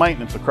 and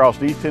maintenance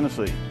across East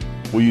Tennessee.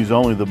 We use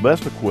only the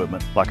best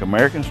equipment like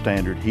American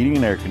Standard heating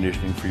and air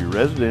conditioning for your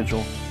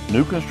residential,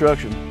 new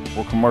construction,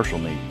 or commercial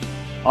needs.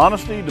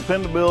 Honesty,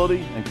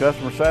 dependability, and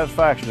customer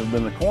satisfaction have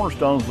been the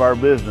cornerstones of our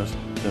business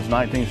since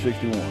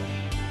 1961.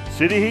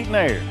 City Heat and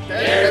Air.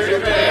 Dare to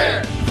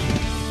compare.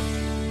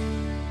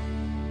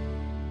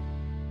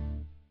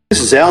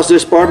 This is Al's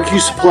Nest Barbecue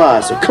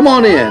Supply, so come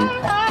on in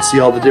and see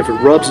all the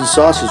different rubs and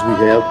sauces we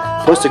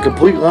have, plus the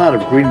complete line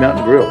of Green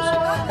Mountain grills.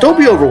 Don't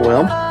be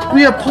overwhelmed.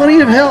 We have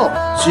plenty of help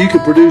so you can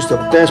produce the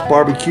best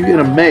barbecue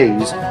and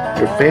amaze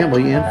your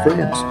family and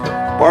friends.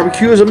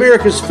 Barbecue is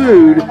America's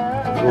food.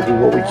 We'll do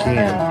what we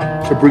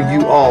can to bring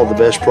you all the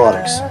best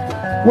products.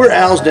 We're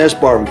Al's Nest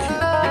Barbecue,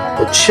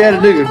 where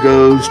Chattanooga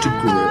goes to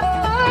grill.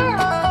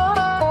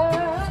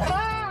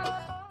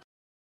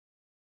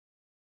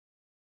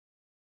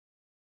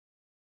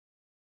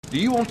 Do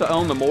you want to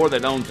own the more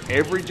that owns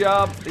every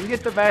job? Then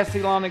get to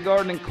Vassey Lawn and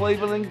Garden in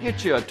Cleveland and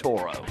get you a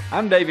Toro.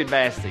 I'm David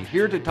Vassey,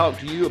 here to talk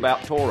to you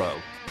about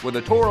Toro. With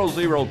a Toro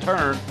Zero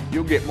Turn,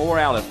 you'll get more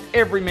out of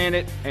every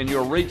minute and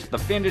you'll reach the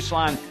finish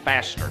line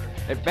faster.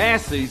 At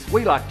Vassey's,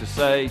 we like to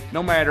say,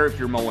 no matter if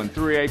you're mowing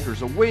 3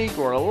 acres a week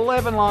or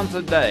 11 lawns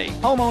a day,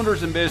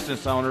 homeowners and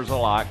business owners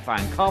alike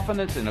find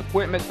confidence in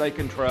equipment they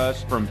can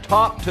trust from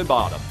top to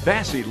bottom.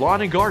 Vassey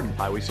Lawn and Garden,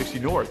 Highway 60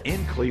 North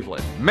in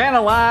Cleveland. Man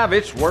alive,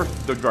 it's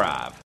worth the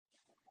drive.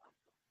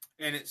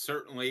 And it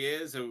certainly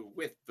is.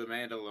 With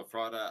Amanda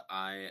LaFrada,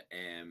 I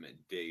am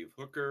Dave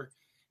Hooker.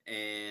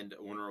 And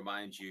I want to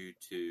remind you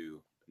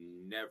to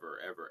never,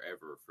 ever,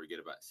 ever forget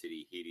about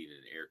City Heating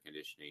and Air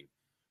Conditioning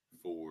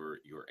for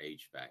your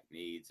HVAC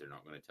needs. They're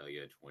not going to tell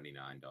you a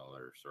 $29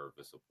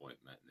 service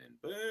appointment and then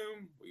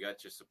boom, we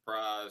got you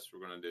surprised.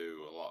 We're going to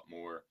do a lot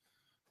more.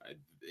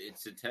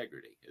 It's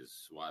integrity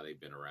is why they've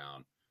been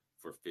around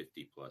for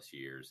 50 plus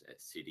years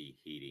at City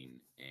Heating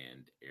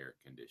and Air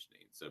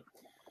Conditioning. So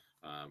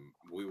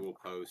we will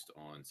post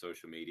on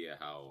social media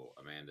how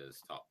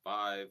Amanda's top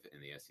 5 in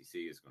the SEC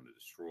is going to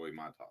destroy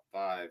my top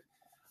 5.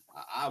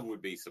 I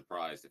would be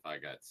surprised if I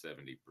got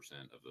 70%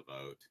 of the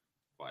vote,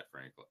 quite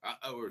frankly.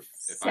 Or if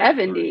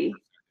 70. If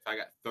I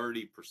got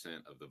 30%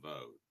 of the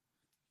vote,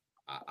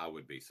 I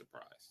would be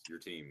surprised. Your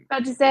team,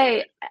 about to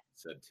say,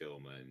 said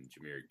Tillman,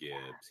 Jahmyr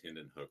Gibbs,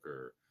 Hendon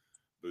Hooker,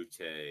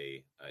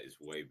 Boutte is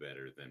way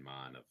better than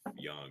mine of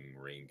Young,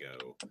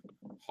 Ringo,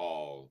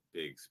 Hall,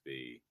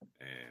 Bigsby,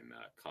 and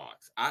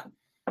Cox. I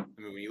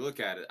mean, when you look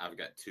at it, I've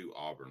got 2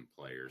 Auburn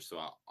players, so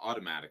I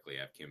automatically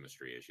have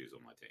chemistry issues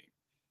on my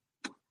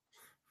team.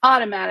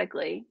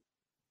 Automatically.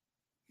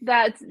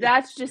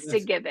 That's just a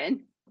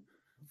given.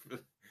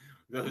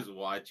 those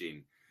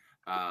watching,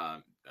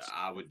 I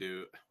would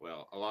do,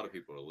 well, a lot of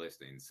people are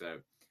listening, so,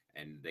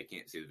 and they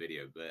can't see the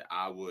video, but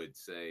I would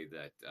say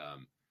that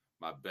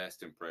my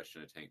best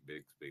impression of Tank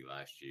Bigsby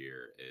last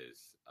year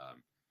is,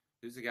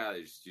 who's the guy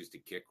that just used to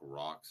kick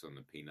rocks on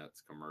the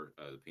Peanuts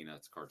the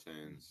Peanuts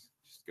cartoons?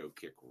 Just go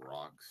kick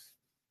rocks.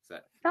 Is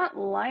that? It's not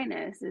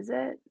Linus, is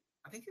it?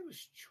 I think it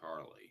was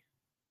Charlie.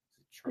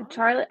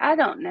 Charlie? I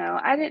don't know.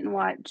 I didn't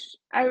watch.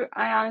 I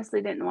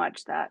honestly didn't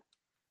watch that.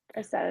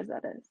 As sad as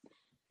that is.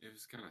 It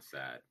was kind of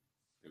sad.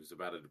 It was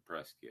about a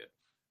depressed kid.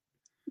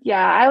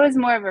 Yeah, I was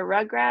more of a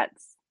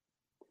Rugrats,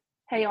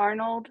 Hey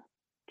Arnold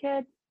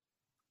kid.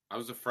 I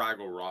was a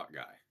Fraggle Rock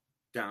guy.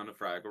 Down to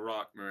Fraggle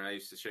Rock. Remember I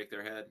used to shake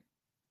their head?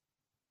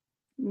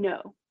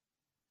 No.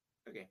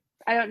 Okay.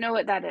 I don't know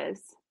what that is.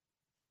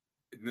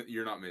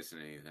 You're not missing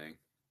anything.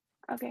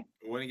 Okay.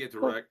 When you get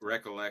to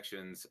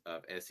recollections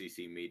of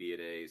SEC Media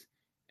Days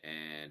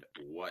and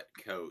what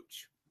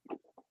coach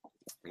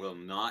will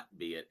not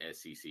be at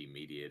SEC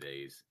Media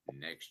Days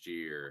next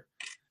year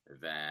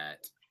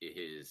that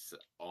is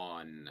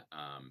on,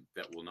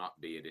 that will not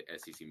be at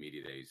SEC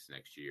Media Days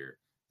next year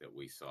that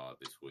we saw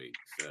this week.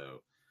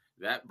 So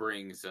that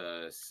brings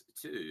us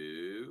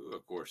to,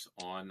 of course,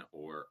 on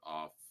or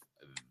off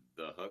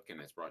the hook, and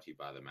it's brought to you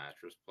by The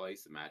Mattress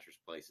Place. The Mattress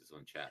Place is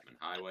on Chapman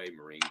Highway,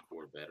 Marine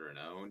Corps veteran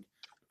owned,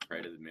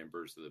 accredited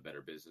members of the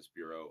Better Business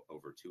Bureau,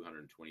 over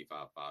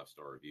 225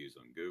 5-star reviews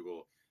on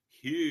Google.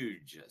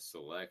 Huge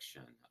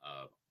selection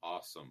of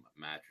awesome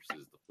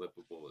mattresses, the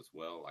flippable as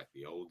well, like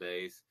the old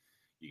days.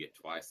 You get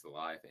twice the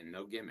life and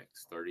no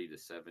gimmicks, 30 to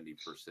 70%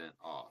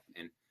 off.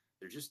 And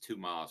they're just 2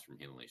 miles from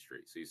Henley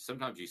Street. So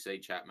sometimes you say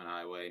Chapman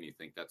Highway and you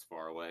think that's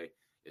far away.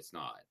 It's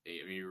not.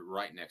 I mean, you're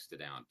right next to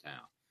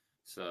downtown.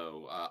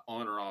 So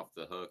on or off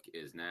the hook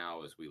is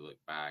now as we look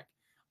back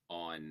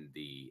on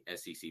the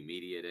SEC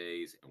Media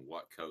Days and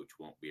what coach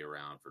won't be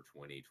around for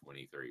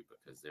 2023,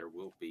 because there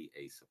will be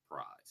a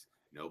surprise.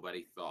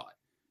 Nobody thought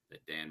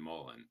that Dan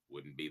Mullen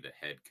wouldn't be the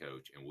head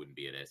coach and wouldn't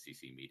be at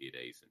SEC Media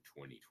Days in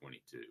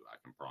 2022. I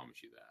can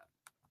promise you that.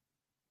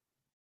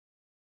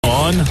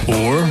 On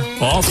or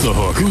off the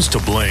hook? Who's to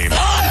blame?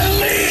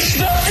 Unleash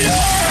the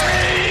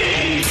fury!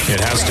 It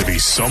has to be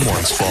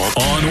someone's fault.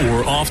 On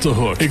or off the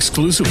hook?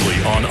 Exclusively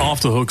on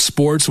Off the Hook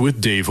Sports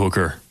with Dave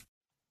Hooker.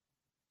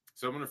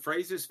 So I'm going to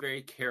phrase this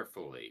very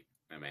carefully,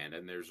 Amanda,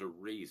 and there's a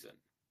reason.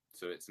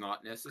 So it's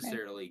not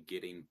necessarily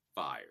getting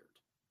fired,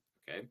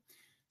 okay?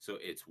 So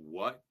it's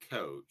what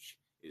coach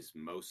is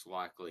most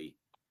likely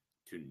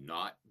to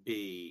not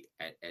be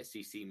at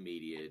SEC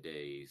Media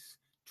Days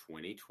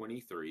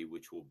 2023,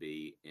 which will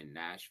be in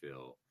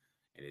Nashville,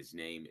 and his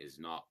name is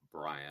not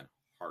Brian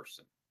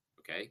Harsin,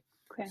 okay?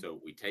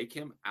 So we take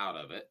him out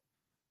of it.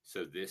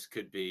 So this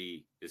could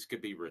be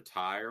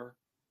retire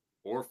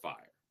or fire.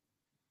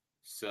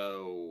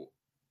 So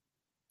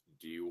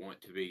do you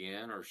want to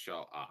begin or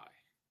shall I?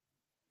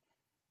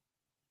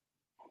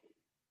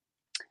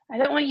 I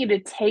don't want you to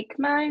take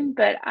mine,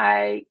 but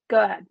go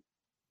ahead.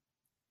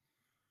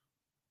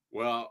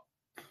 Well,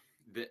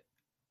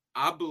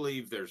 I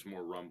believe there's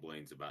more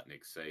rumblings about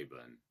Nick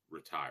Saban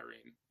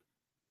retiring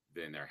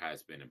than there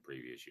has been in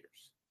previous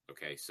years.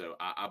 Okay, so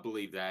I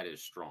believe that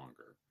is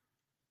stronger.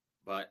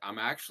 But I'm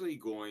actually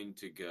going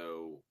to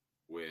go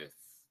with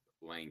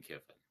Lane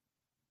Kiffin.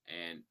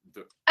 And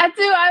that's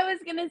who I was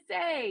going to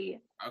say.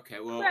 Okay,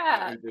 well,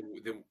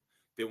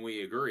 then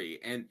we agree.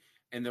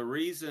 And the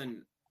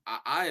reason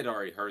I had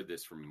already heard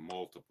this from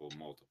multiple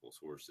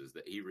sources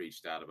that he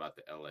reached out about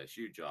the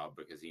LSU job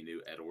because he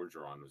knew Ed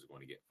Orgeron was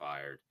going to get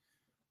fired.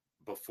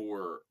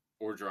 Before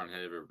Orgeron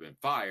had ever been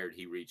fired,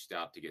 he reached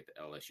out to get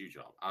the LSU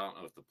job. I don't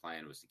know if the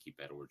plan was to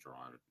keep Ed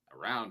Orgeron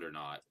around or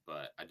not,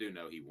 but I do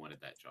know he wanted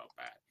that job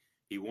bad.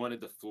 He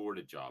wanted the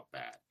Florida job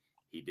bad.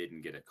 He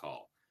didn't get a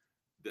call.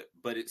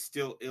 But it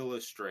still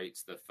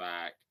illustrates the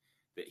fact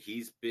that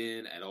he's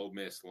been at Ole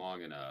Miss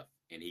long enough,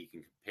 and he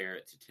can compare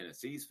it to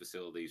Tennessee's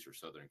facilities or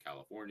Southern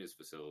California's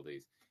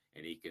facilities,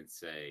 and he can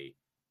say,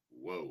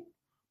 whoa,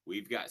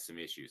 we've got some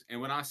issues. And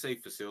when I say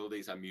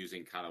facilities, I'm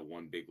using kind of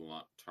one big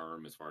lump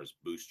term as far as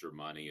booster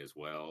money as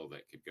well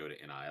that could go to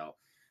NIL.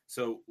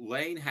 So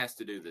Lane has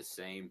to do the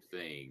same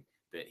thing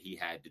that he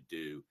had to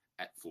do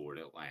at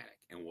Florida Atlantic.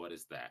 And what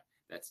is that?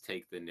 That's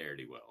take the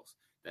ne'er-do-wells.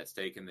 That's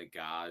taking the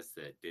guys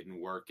that didn't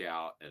work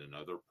out at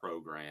another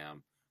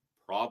program,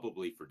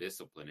 probably for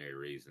disciplinary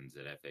reasons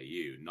at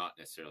FAU, not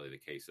necessarily the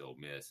case at Ole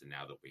Miss, and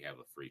now that we have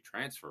a free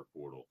transfer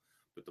portal.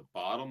 But the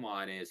bottom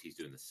line is he's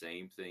doing the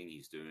same thing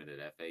he's doing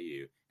at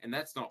FAU, and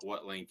that's not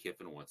what Lane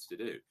Kiffin wants to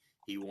do.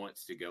 He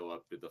wants to go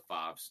up to the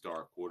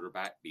 5-star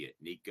quarterback, be it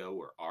Nico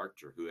or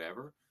Arch or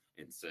whoever,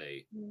 and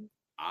say,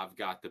 I've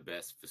got the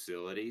best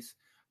facilities.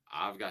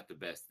 I've got the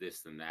best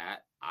this and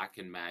that. I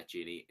can match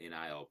any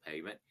NIL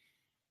payment.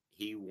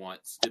 He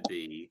wants to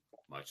be,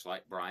 much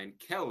like Brian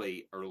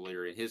Kelly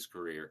earlier in his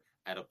career,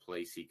 at a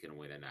place he can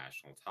win a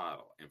national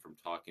title. And from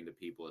talking to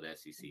people at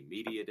SEC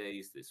Media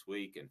Days this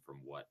week, and from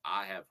what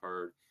I have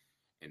heard,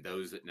 and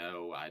those that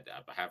know, I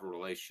have a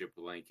relationship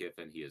with Lane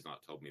Kiffin. He has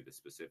not told me this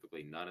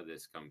specifically. None of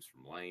this comes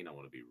from Lane. I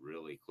want to be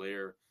really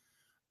clear.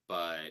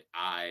 but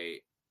I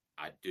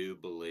do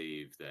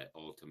believe that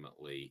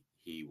ultimately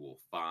he will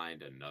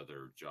find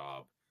another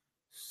job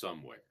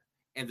somewhere.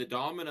 And the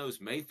dominoes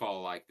may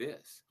fall like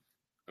this.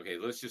 Okay,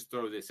 let's just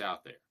throw this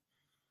out there.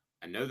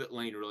 I know that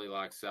Lane really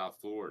likes South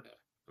Florida,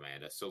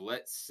 Amanda. So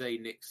let's say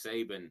Nick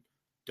Saban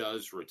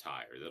does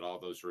retire, that all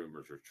those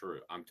rumors are true.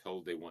 I'm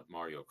told they want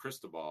Mario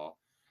Cristobal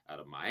out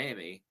of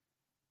Miami.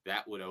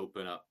 That would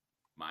open up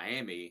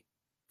Miami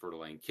for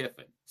Lane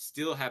Kiffin.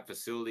 Still have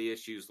facility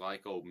issues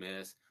like Ole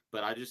Miss,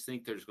 but I just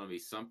think there's going to be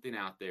something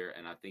out there,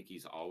 and I think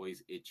he's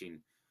always itching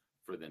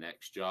for the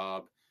next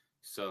job.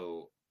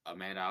 So,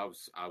 Amanda,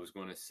 I was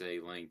going to say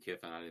Lane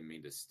Kiffin. I didn't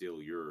mean to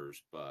steal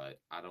yours, but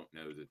I don't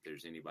know that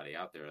there's anybody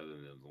out there other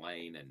than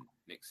Lane and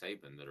Nick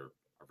Saban that are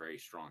very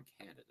strong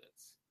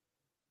candidates.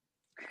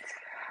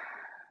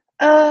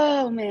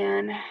 Oh,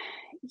 man.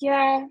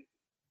 Yeah.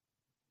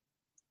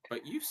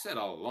 But you've said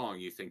all along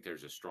you think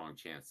there's a strong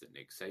chance that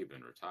Nick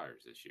Saban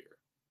retires this year.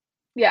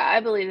 Yeah, I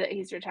believe that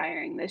he's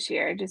retiring this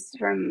year, just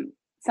from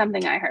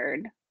something I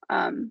heard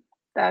that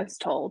I was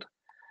told.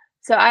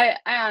 So I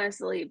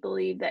honestly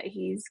believe that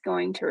he's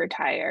going to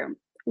retire.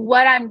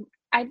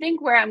 I think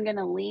where I'm going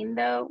to lean,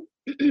 though,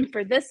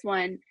 for this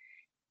one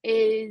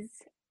is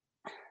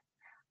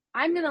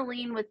I'm going to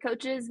lean with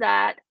coaches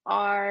that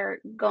are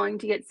going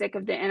to get sick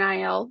of the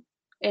NIL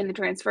and the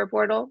transfer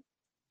portal,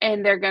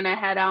 and they're going to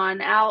head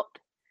on out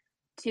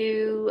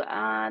to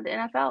the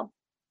NFL.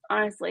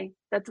 Honestly,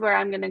 that's where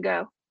I'm going to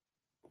go.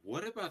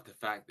 What about the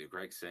fact that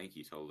Greg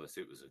Sankey told us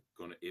it was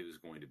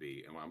going to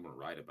be, and I'm going to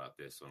write about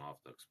this on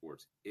Off the Hook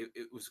Sports, it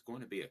was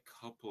going to be a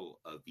couple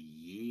of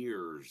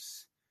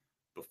years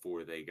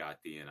before they got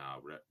the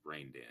NIL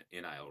reined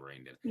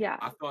in. Yeah.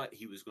 I thought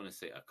he was going to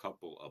say a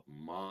couple of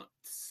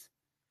months.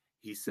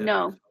 He said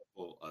No. a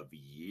couple of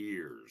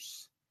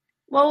years.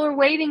 Well, we're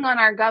waiting on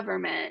our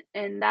government,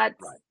 and that's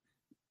right.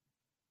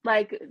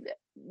 Like,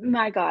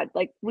 my God,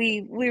 like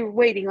we're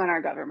waiting on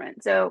our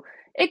government. So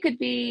it could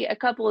be a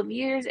couple of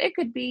years. It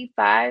could be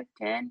 5,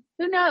 10.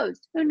 Who knows?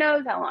 Who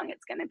knows how long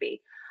it's going to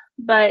be?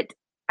 But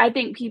I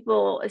think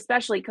people,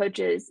 especially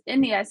coaches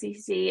in the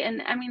SEC,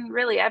 and I mean,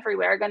 really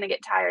everywhere, are going to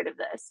get tired of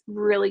this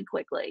really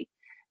quickly.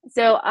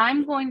 So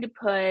I'm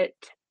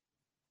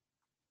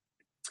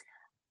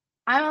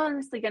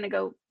honestly going to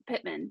go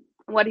Pittman.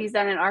 What he's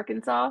done in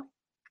Arkansas,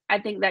 I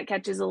think that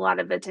catches a lot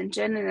of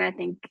attention, and I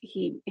think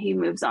he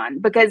moves on,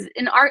 because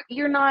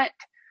you're not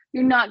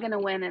going to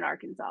win in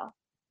Arkansas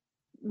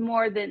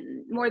more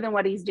than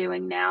what he's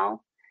doing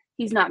now.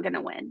 He's not going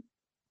to win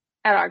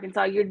at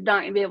Arkansas. You're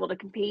not going to be able to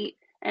compete,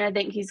 and I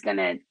think he's going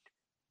to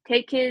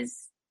take his,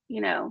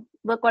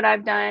 look what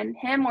I've done.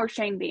 Him or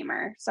Shane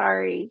Beamer.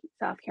 Sorry,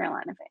 South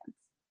Carolina fans.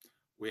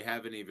 We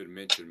haven't even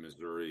mentioned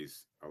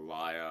Missouri's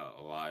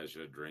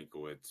Elijah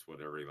Drinkowitz,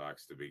 whatever he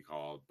likes to be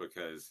called,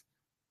 because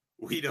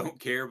we don't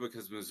care,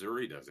 because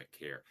Missouri doesn't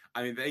care.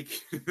 I mean,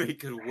 they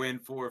could win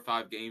 4 or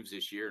 5 games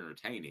this year and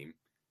retain him.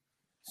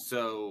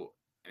 So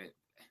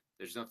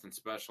there's nothing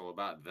special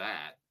about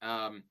that.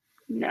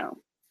 No.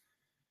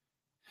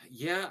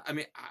 Yeah, I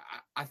mean,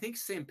 I think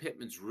Sam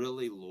Pittman's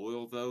really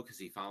loyal, though, because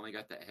he finally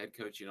got that head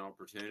coaching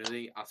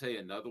opportunity. I'll tell you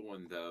another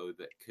one, though,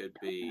 that could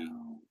be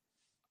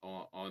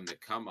on the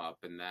come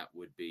up, and that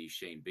would be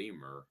Shane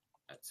Beamer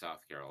at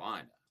South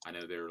Carolina. I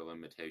know there are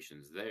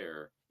limitations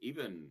there,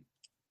 even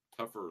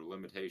tougher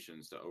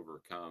limitations to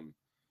overcome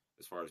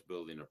as far as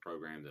building a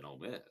program than Ole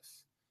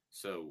Miss.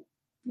 So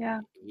yeah,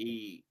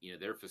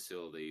 their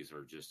facilities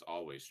are just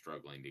always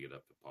struggling to get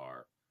up to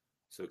par.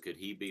 So could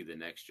he be the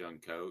next young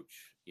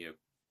coach?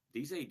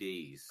 These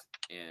ADs,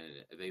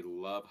 and they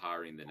love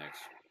hiring the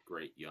next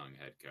great young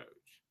head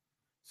coach.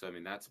 So, I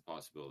mean, that's a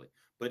possibility.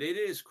 But it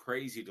is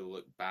crazy to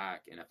look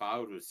back, and if I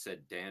would have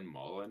said Dan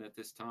Mullen at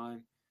this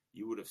time,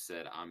 you would have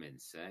said I'm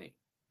insane.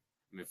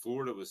 I mean,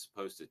 Florida was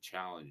supposed to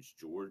challenge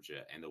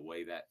Georgia, and the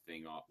way that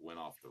thing went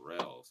off the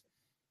rails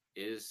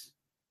it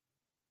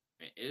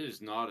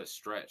is not a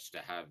stretch to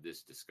have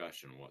this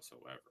discussion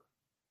whatsoever.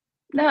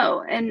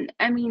 No, and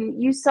I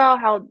mean, you saw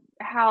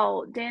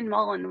how Dan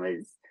Mullen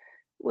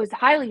was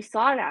highly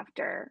sought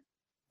after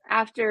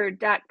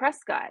Dak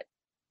Prescott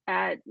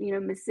at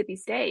Mississippi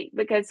State,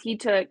 because he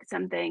took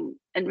something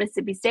at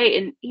Mississippi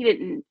State and he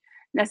didn't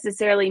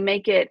necessarily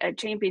make it a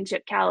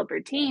championship caliber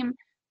team,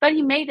 but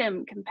he made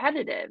him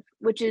competitive,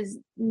 which has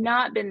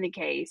not been the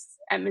case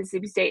at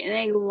Mississippi State in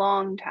a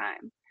long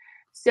time.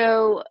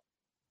 So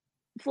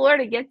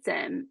Florida gets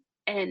him,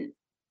 and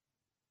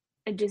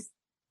it just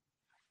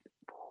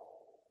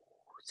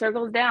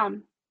circles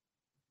down.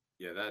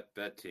 Yeah,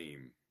 that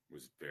team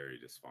was very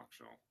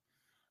dysfunctional.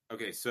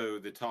 Okay, so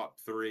the top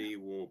 3,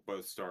 we'll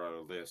both start out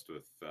a list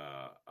with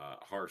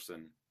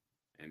Harsin,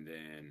 and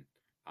then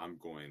I'm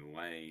going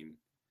Lane,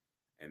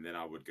 and then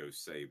I would go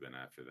Saban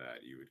after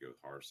that. You would go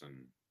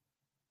Harsin.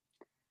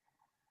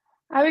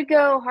 I would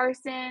go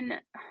Harsin.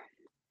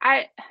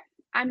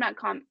 I'm not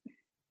going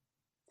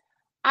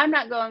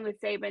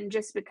with Saban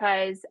just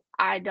because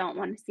I don't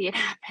want to see it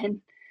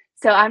happen.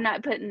 So I'm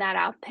not putting that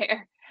out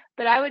there.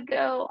 But I would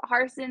go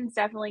Harsin's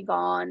definitely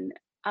gone.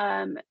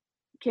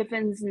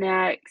 Kiffin's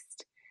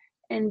next.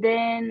 And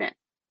then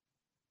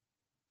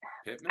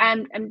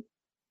Pittman?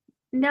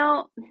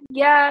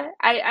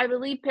 I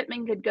believe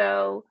Pittman could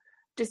go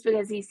just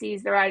because he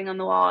sees the writing on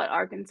the wall at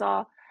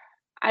Arkansas.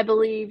 I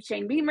believe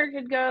Shane Beamer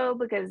could go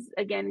because,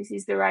 again, he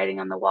sees the writing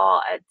on the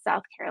wall at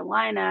South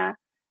Carolina.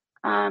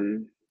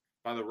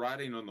 By the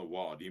writing on the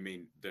wall, do you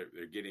mean they're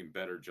getting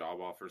better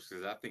job offers?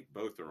 Because I think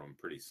both are on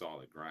pretty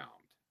solid ground.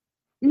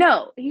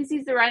 No, he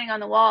sees the writing on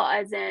the wall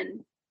as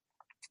in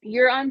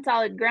you're on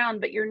solid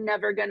ground, but you're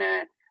never going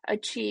to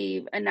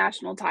achieve a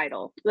national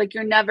title. Like,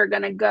 you're never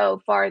going to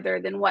go farther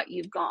than what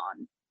you've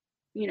gone,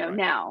 right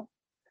now.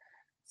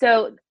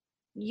 So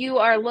you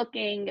are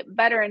looking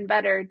better and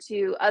better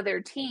to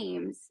other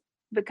teams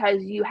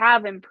because you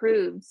have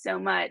improved so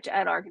much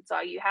at Arkansas.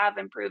 You have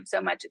improved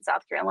so much at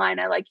South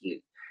Carolina. Like,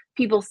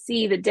 people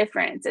see the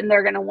difference, and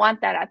they're going to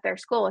want that at their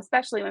school,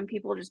 especially when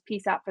people just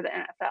peace out for the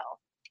NFL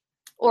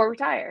or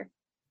retire.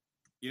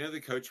 You know,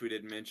 the coach we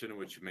didn't mention,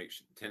 which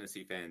makes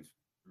Tennessee fans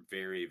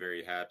very,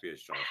 very happy,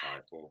 is Josh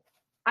Heupel.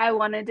 I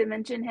wanted to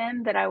mention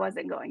him, but I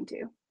wasn't going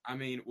to. I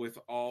mean, with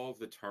all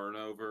the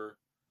turnover,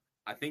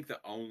 I think the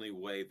only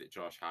way that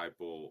Josh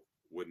Heupel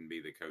wouldn't be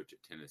the coach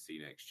at Tennessee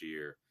next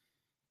year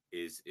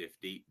is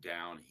if deep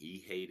down he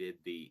hated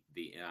the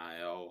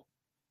NIL,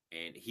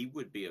 and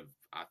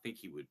I think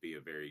he would be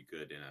a very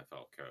good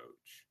NFL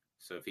coach.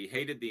 So if he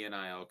hated the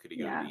NIL, could he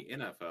go to the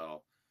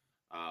NFL?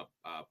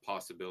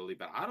 Possibility,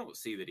 but I don't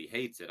see that he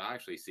hates it. I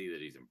actually see that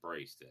he's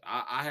embraced it.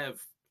 I have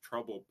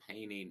trouble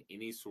painting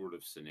any sort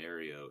of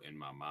scenario in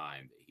my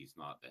mind that he's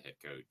not the head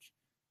coach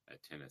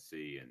at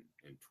Tennessee in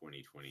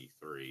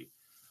 2023.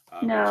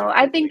 No,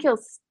 I think he'll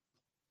stay.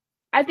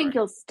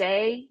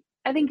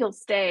 I think he'll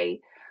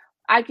stay.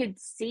 I could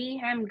see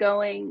him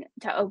going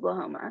to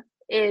Oklahoma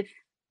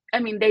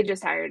they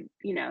just hired,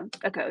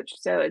 a coach,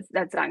 so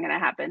that's not going to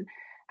happen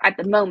at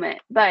the moment.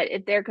 But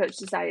if their coach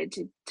decided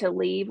to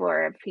leave,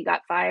 or if he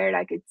got fired,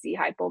 I could see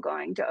Heupel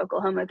going to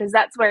Oklahoma because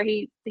that's where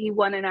he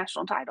won a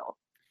national title.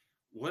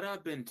 What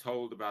I've been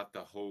told about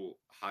the whole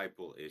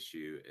Heupel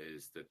issue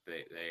is that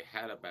they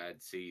had a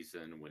bad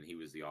season when he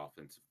was the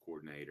offensive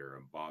coordinator,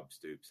 and Bob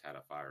Stoops had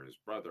to fire his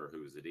brother,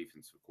 who was the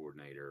defensive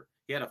coordinator.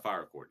 He had to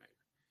fire a coordinator,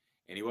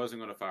 and he wasn't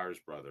going to fire his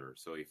brother,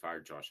 so he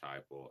fired Josh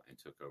Heupel and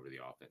took over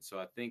the offense. So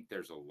I think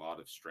there's a lot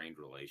of strained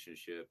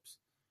relationships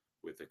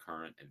with the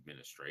current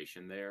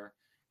administration there.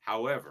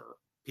 However,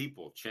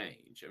 people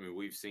change. I mean,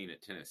 we've seen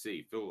at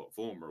Tennessee, Philip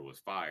Fulmer was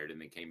fired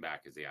and then came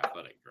back as the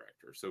athletic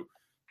director. So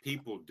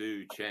people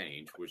do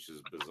change, which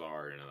is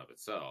bizarre in and of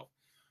itself.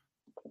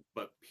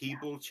 But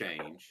people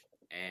change,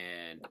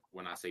 and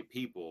when I say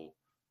people,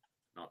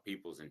 not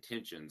people's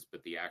intentions,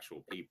 but the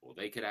actual people.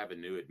 They could have a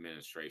new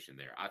administration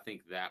there. I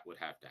think that would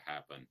have to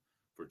happen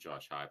for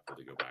Josh Heupel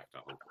to go back to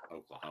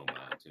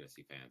Oklahoma, and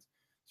Tennessee fans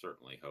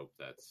certainly hope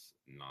that's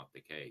not the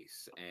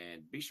case.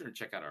 And be sure to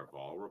check out our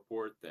Vol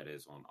report that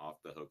is on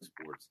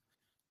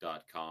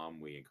offthehooksports.com.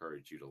 We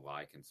encourage you to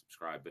like and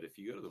subscribe. But if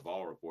you go to the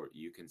Vol report,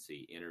 you can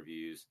see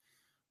interviews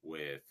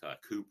with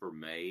Cooper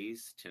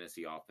Mays,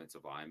 Tennessee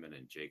offensive lineman,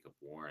 and Jacob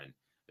Warren,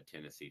 a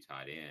Tennessee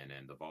tight end.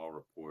 And the Vol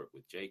report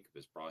with Jacob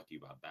is brought to you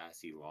by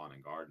Bassey Lawn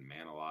and Garden.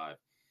 Man alive,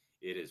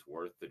 it is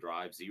worth the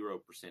drive. 0%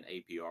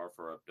 APR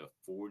for up to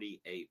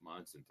 48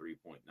 months and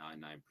 3.99%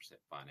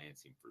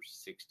 financing for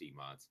 60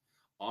 months.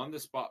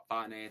 On-the-spot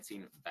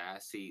financing,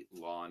 Bassey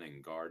Lawn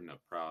and Garden, a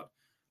proud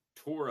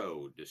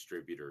Toro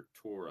distributor.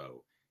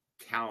 Toro,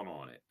 count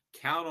on it.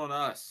 Count on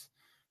us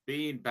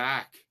being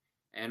back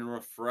and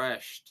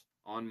refreshed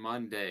on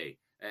Monday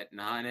at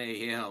 9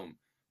 a.m.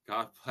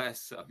 God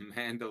bless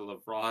Amanda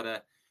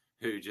Lavrada,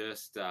 who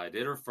just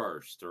did her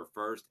first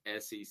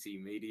SEC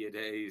Media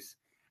Days.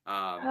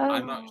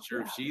 I'm not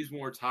sure if she's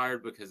more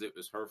tired because it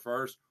was her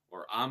first,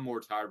 or I'm more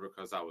tired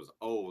because I was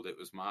old. It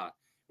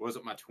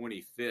wasn't my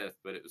 25th,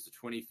 but it was the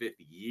 25th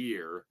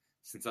year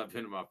since I've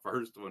been to my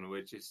first one,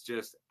 which is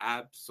just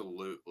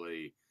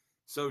absolutely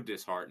so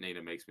disheartening.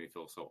 It makes me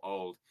feel so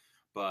old.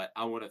 But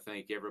I want to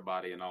thank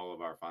everybody and all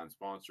of our fine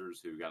sponsors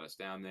who got us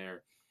down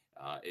there.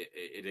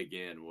 It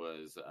again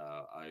was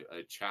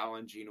a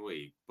challenging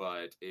week,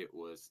 but it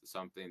was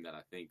something that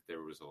I think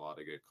there was a lot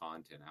of good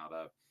content out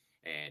of.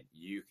 And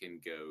you can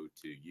go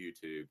to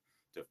YouTube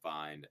to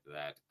find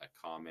that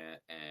comment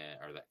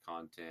or that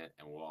content,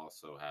 and we'll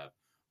also have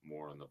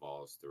more on the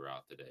balls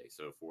throughout the day.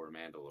 So for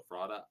Amanda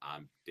Lavrada,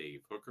 I'm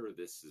Dave Hooker.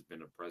 This has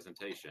been a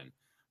presentation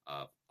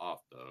of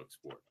Off the Hook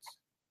Sports.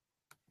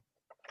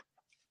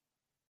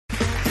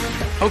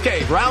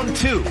 Okay, round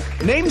two.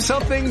 Name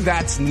something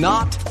that's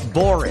not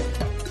boring.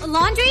 A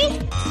laundry?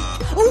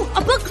 Ooh,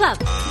 a book club.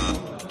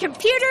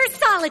 Computer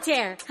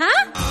solitaire,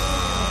 huh?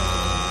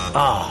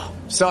 Ah,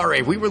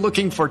 sorry, we were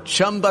looking for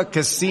Chumba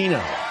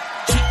Casino.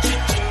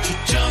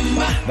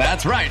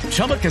 That's right.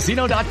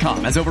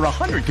 ChumbaCasino.com has over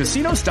 100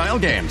 casino-style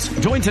games.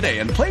 Join today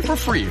and play for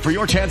free for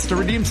your chance to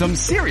redeem some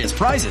serious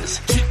prizes.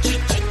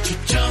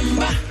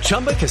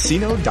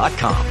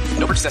 ChumbaCasino.com.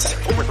 No purchase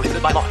necessary. Void where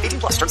prohibited by law.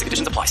 18+ terms and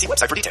conditions apply. See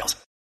website for details.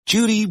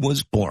 Judy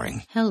was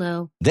boring.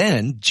 Hello.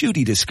 Then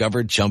Judy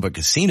discovered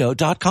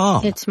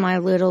ChumbaCasino.com. It's my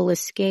little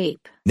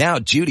escape. Now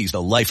Judy's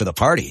the life of the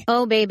party.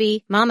 Oh,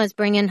 baby, mama's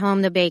bringing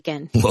home the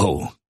bacon.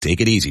 Whoa,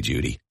 take it easy,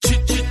 Judy.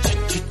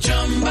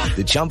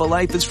 The Chumba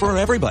life is for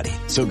everybody.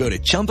 So go to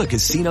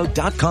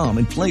ChumbaCasino.com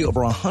and play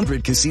over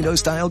 100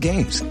 casino-style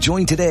games.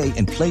 Join today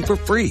and play for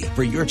free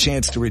for your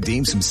chance to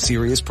redeem some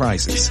serious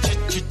prizes.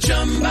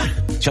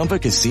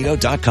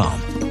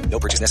 ChumbaCasino.com. No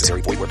purchase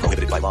necessary. Void where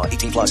prohibited by law.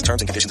 18 plus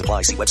terms and conditions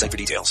apply. See website for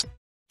details.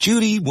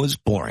 Judy was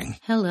boring.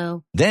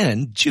 Hello.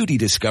 Then Judy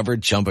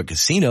discovered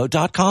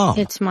ChumbaCasino.com.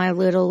 It's my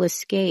little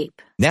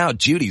escape. Now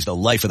Judy's the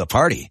life of the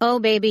party. Oh,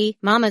 baby,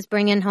 mama's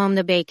bringing home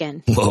the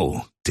bacon.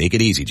 Whoa, take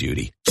it easy,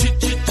 Judy.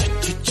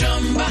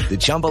 The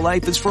Chumba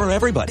life is for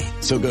everybody.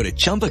 So go to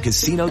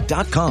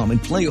ChumbaCasino.com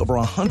and play over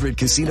 100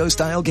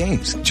 casino-style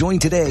games. Join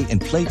today and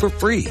play for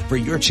free for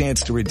your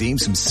chance to redeem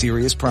some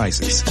serious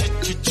prizes.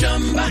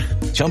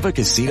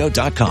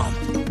 ChumbaCasino.com.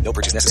 No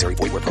purchase necessary.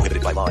 Void where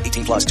prohibited by law.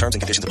 18 plus terms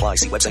and conditions apply.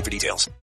 See website for details.